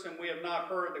neighbors, and we have not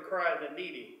heard the cry of the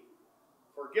needy.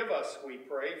 Forgive us, we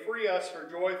pray. Free us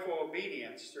for joyful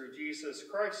obedience through Jesus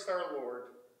Christ our Lord.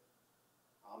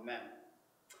 Amen.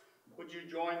 Would you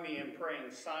join me in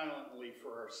praying silently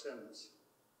for our sins?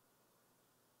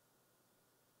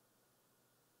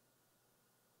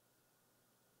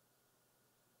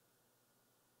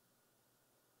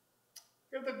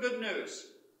 Hear the good news,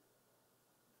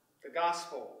 the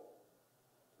gospel.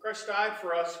 Christ died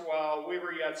for us while we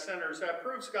were yet sinners. That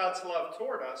proves God's love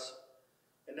toward us.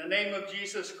 In the name of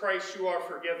Jesus Christ, you are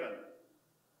forgiven.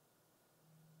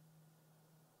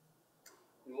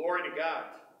 Glory to God.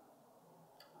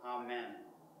 Amen.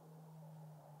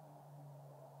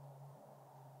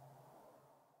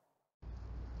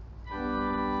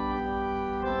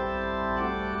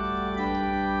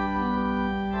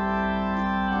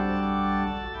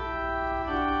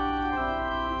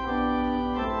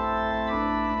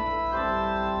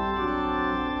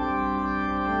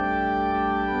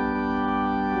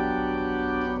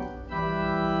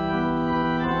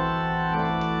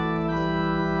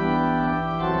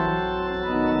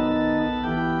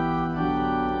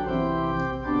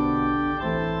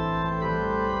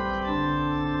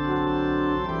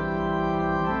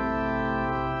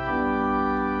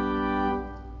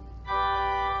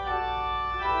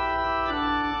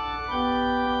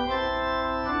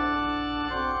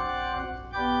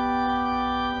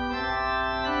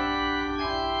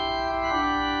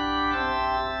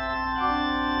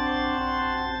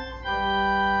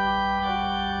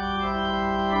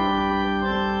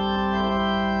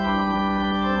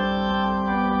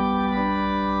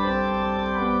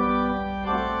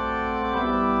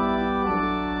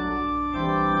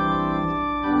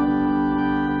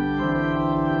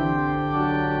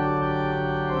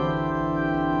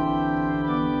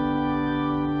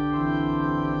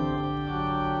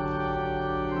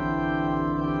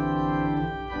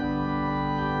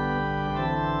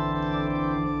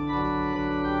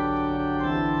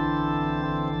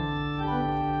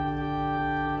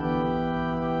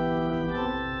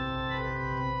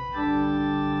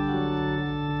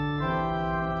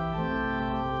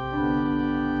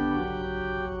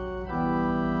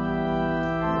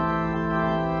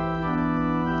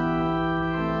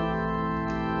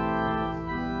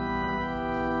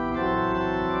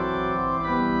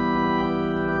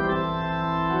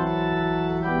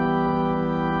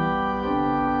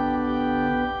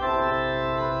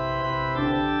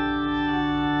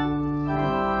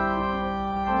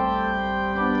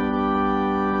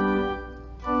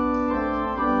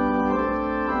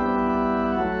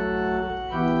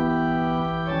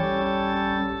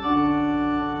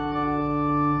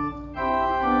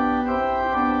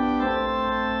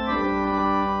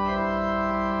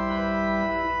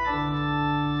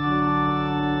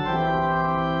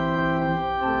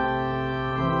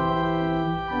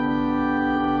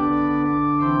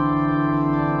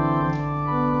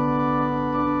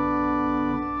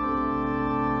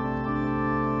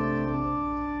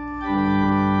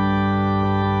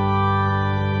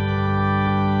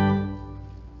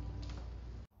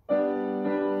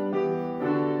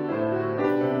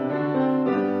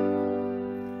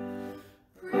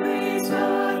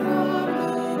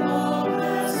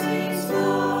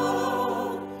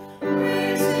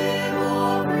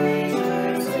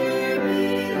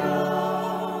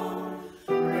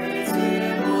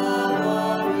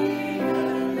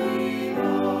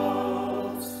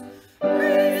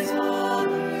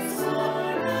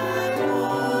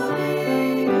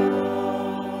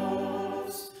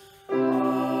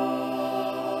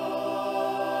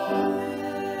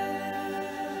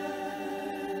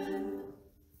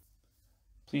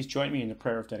 Please join me in the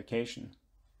prayer of dedication.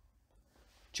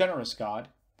 Generous God,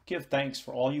 give thanks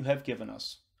for all you have given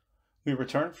us. We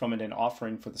return from it an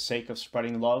offering for the sake of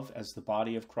spreading love as the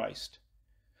body of Christ.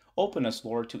 Open us,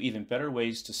 Lord, to even better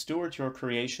ways to steward your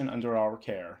creation under our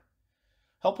care.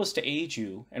 Help us to aid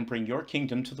you and bring your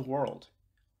kingdom to the world.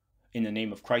 In the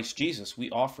name of Christ Jesus,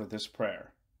 we offer this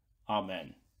prayer.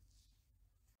 Amen.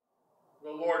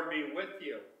 The Lord be with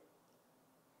you.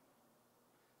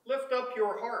 Lift up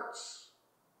your hearts.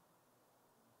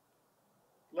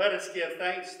 Let us give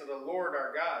thanks to the Lord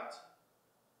our God.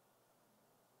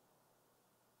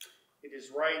 It is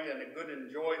right and a good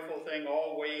and joyful thing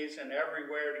always and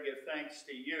everywhere to give thanks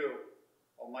to you,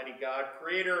 Almighty God,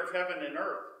 creator of heaven and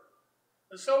earth.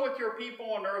 And so with your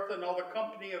people on earth and all the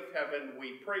company of heaven,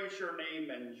 we praise your name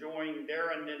and join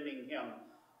therein ending hymn.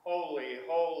 Holy,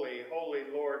 holy, holy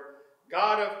Lord,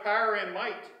 God of power and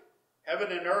might,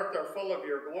 heaven and earth are full of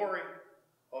your glory.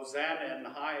 Hosanna in the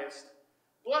highest.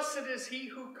 Blessed is he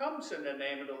who comes in the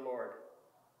name of the Lord.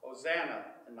 Hosanna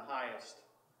in the highest.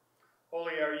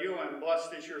 Holy are you, and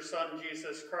blessed is your Son,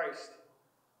 Jesus Christ.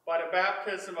 By the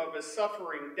baptism of his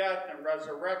suffering, death, and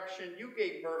resurrection, you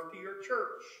gave birth to your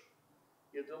church.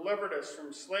 You delivered us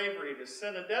from slavery to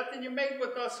sin and death, and you made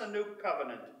with us a new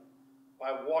covenant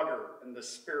by water and the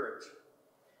Spirit.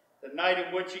 The night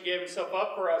in which he gave himself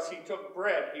up for us, he took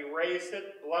bread. He raised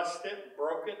it, blessed it,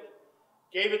 broke it,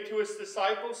 gave it to his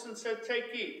disciples, and said,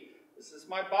 "Take, eat. This is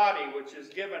my body, which is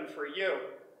given for you.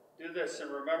 Do this in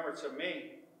remembrance of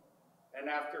me." And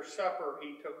after supper,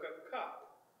 he took a cup.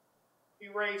 He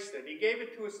raised it. He gave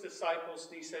it to his disciples,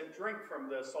 and he said, "Drink from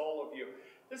this, all of you.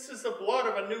 This is the blood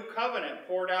of a new covenant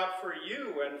poured out for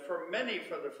you and for many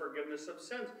for the forgiveness of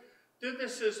sins. Do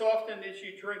this as often as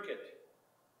you drink it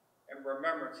in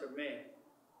remembrance of me."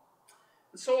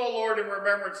 And so, O Lord, in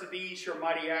remembrance of these, your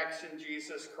mighty acts in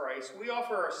Jesus Christ, we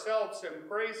offer ourselves in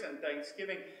praise and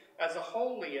thanksgiving as a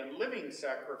holy and living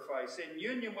sacrifice in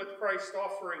union with Christ's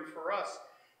offering for us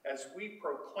as we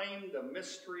proclaim the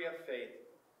mystery of faith.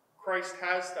 Christ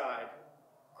has died.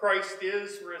 Christ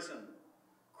is risen.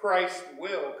 Christ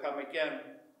will come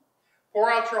again. Pour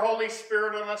out your Holy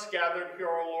Spirit on us gathered here,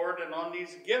 O Lord, and on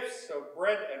these gifts of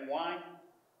bread and wine.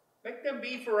 Make them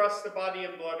be for us the body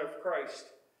and blood of Christ,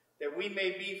 that we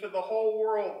may be for the whole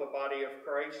world the body of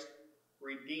Christ,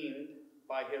 redeemed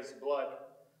by his blood.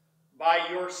 By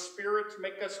your Spirit,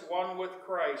 make us one with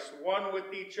Christ, one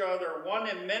with each other, one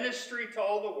in ministry to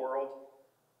all the world,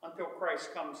 until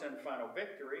Christ comes in final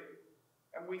victory,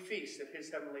 and we feast at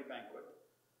his heavenly banquet.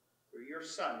 Through your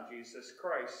Son, Jesus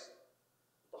Christ,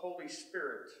 the Holy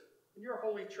Spirit, and your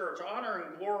holy church, honor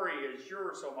and glory is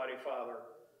yours, Almighty Father,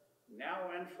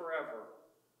 now and forever.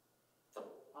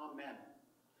 Amen.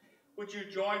 Would you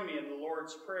join me in the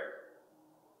Lord's Prayer?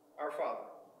 Our Father,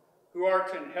 who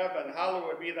art in heaven,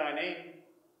 hallowed be thy name.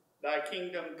 Thy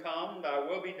kingdom come, thy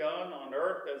will be done on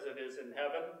earth as it is in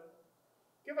heaven.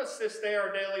 Give us this day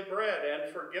our daily bread,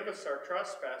 and forgive us our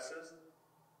trespasses,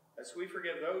 as we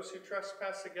forgive those who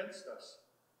trespass against us.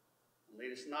 And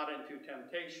lead us not into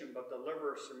temptation, but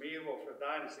deliver us from evil. For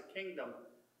thine is the kingdom,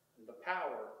 and the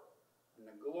power, and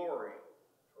the glory,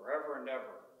 forever and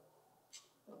ever.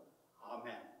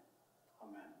 Amen.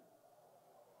 Amen.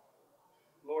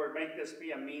 Lord, make this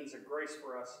be a means of grace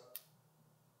for us,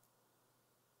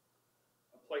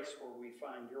 a place where we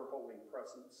find your holy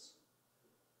presence.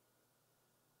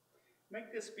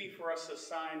 Make this be for us a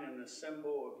sign and a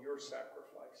symbol of your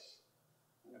sacrifice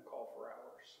and a call for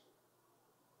ours.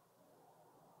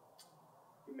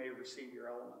 You may receive your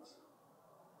elements.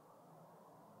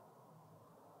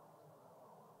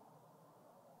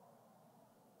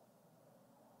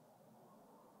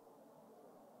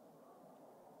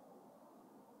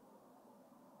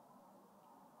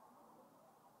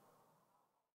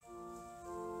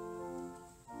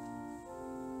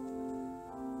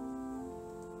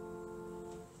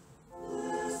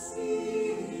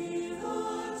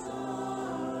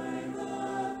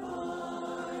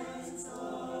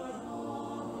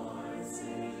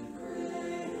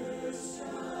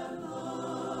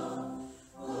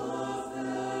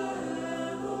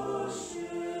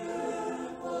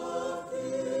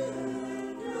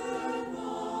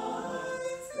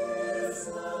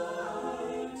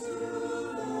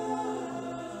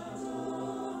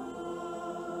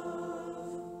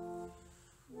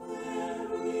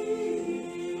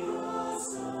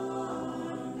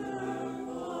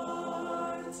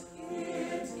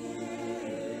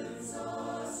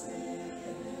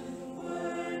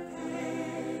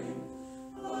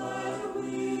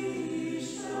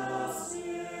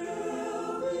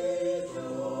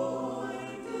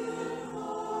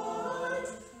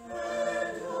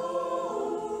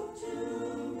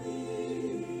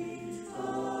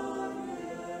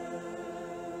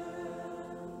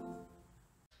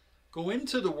 Go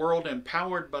into the world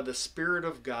empowered by the Spirit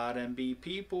of God and be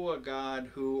people of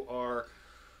God who are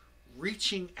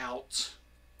reaching out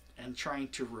and trying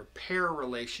to repair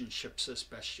relationships as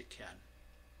best you can.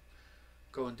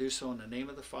 Go and do so in the name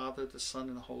of the Father, the Son,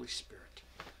 and the Holy Spirit.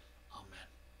 Amen.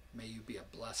 May you be a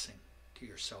blessing to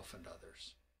yourself and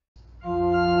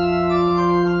others.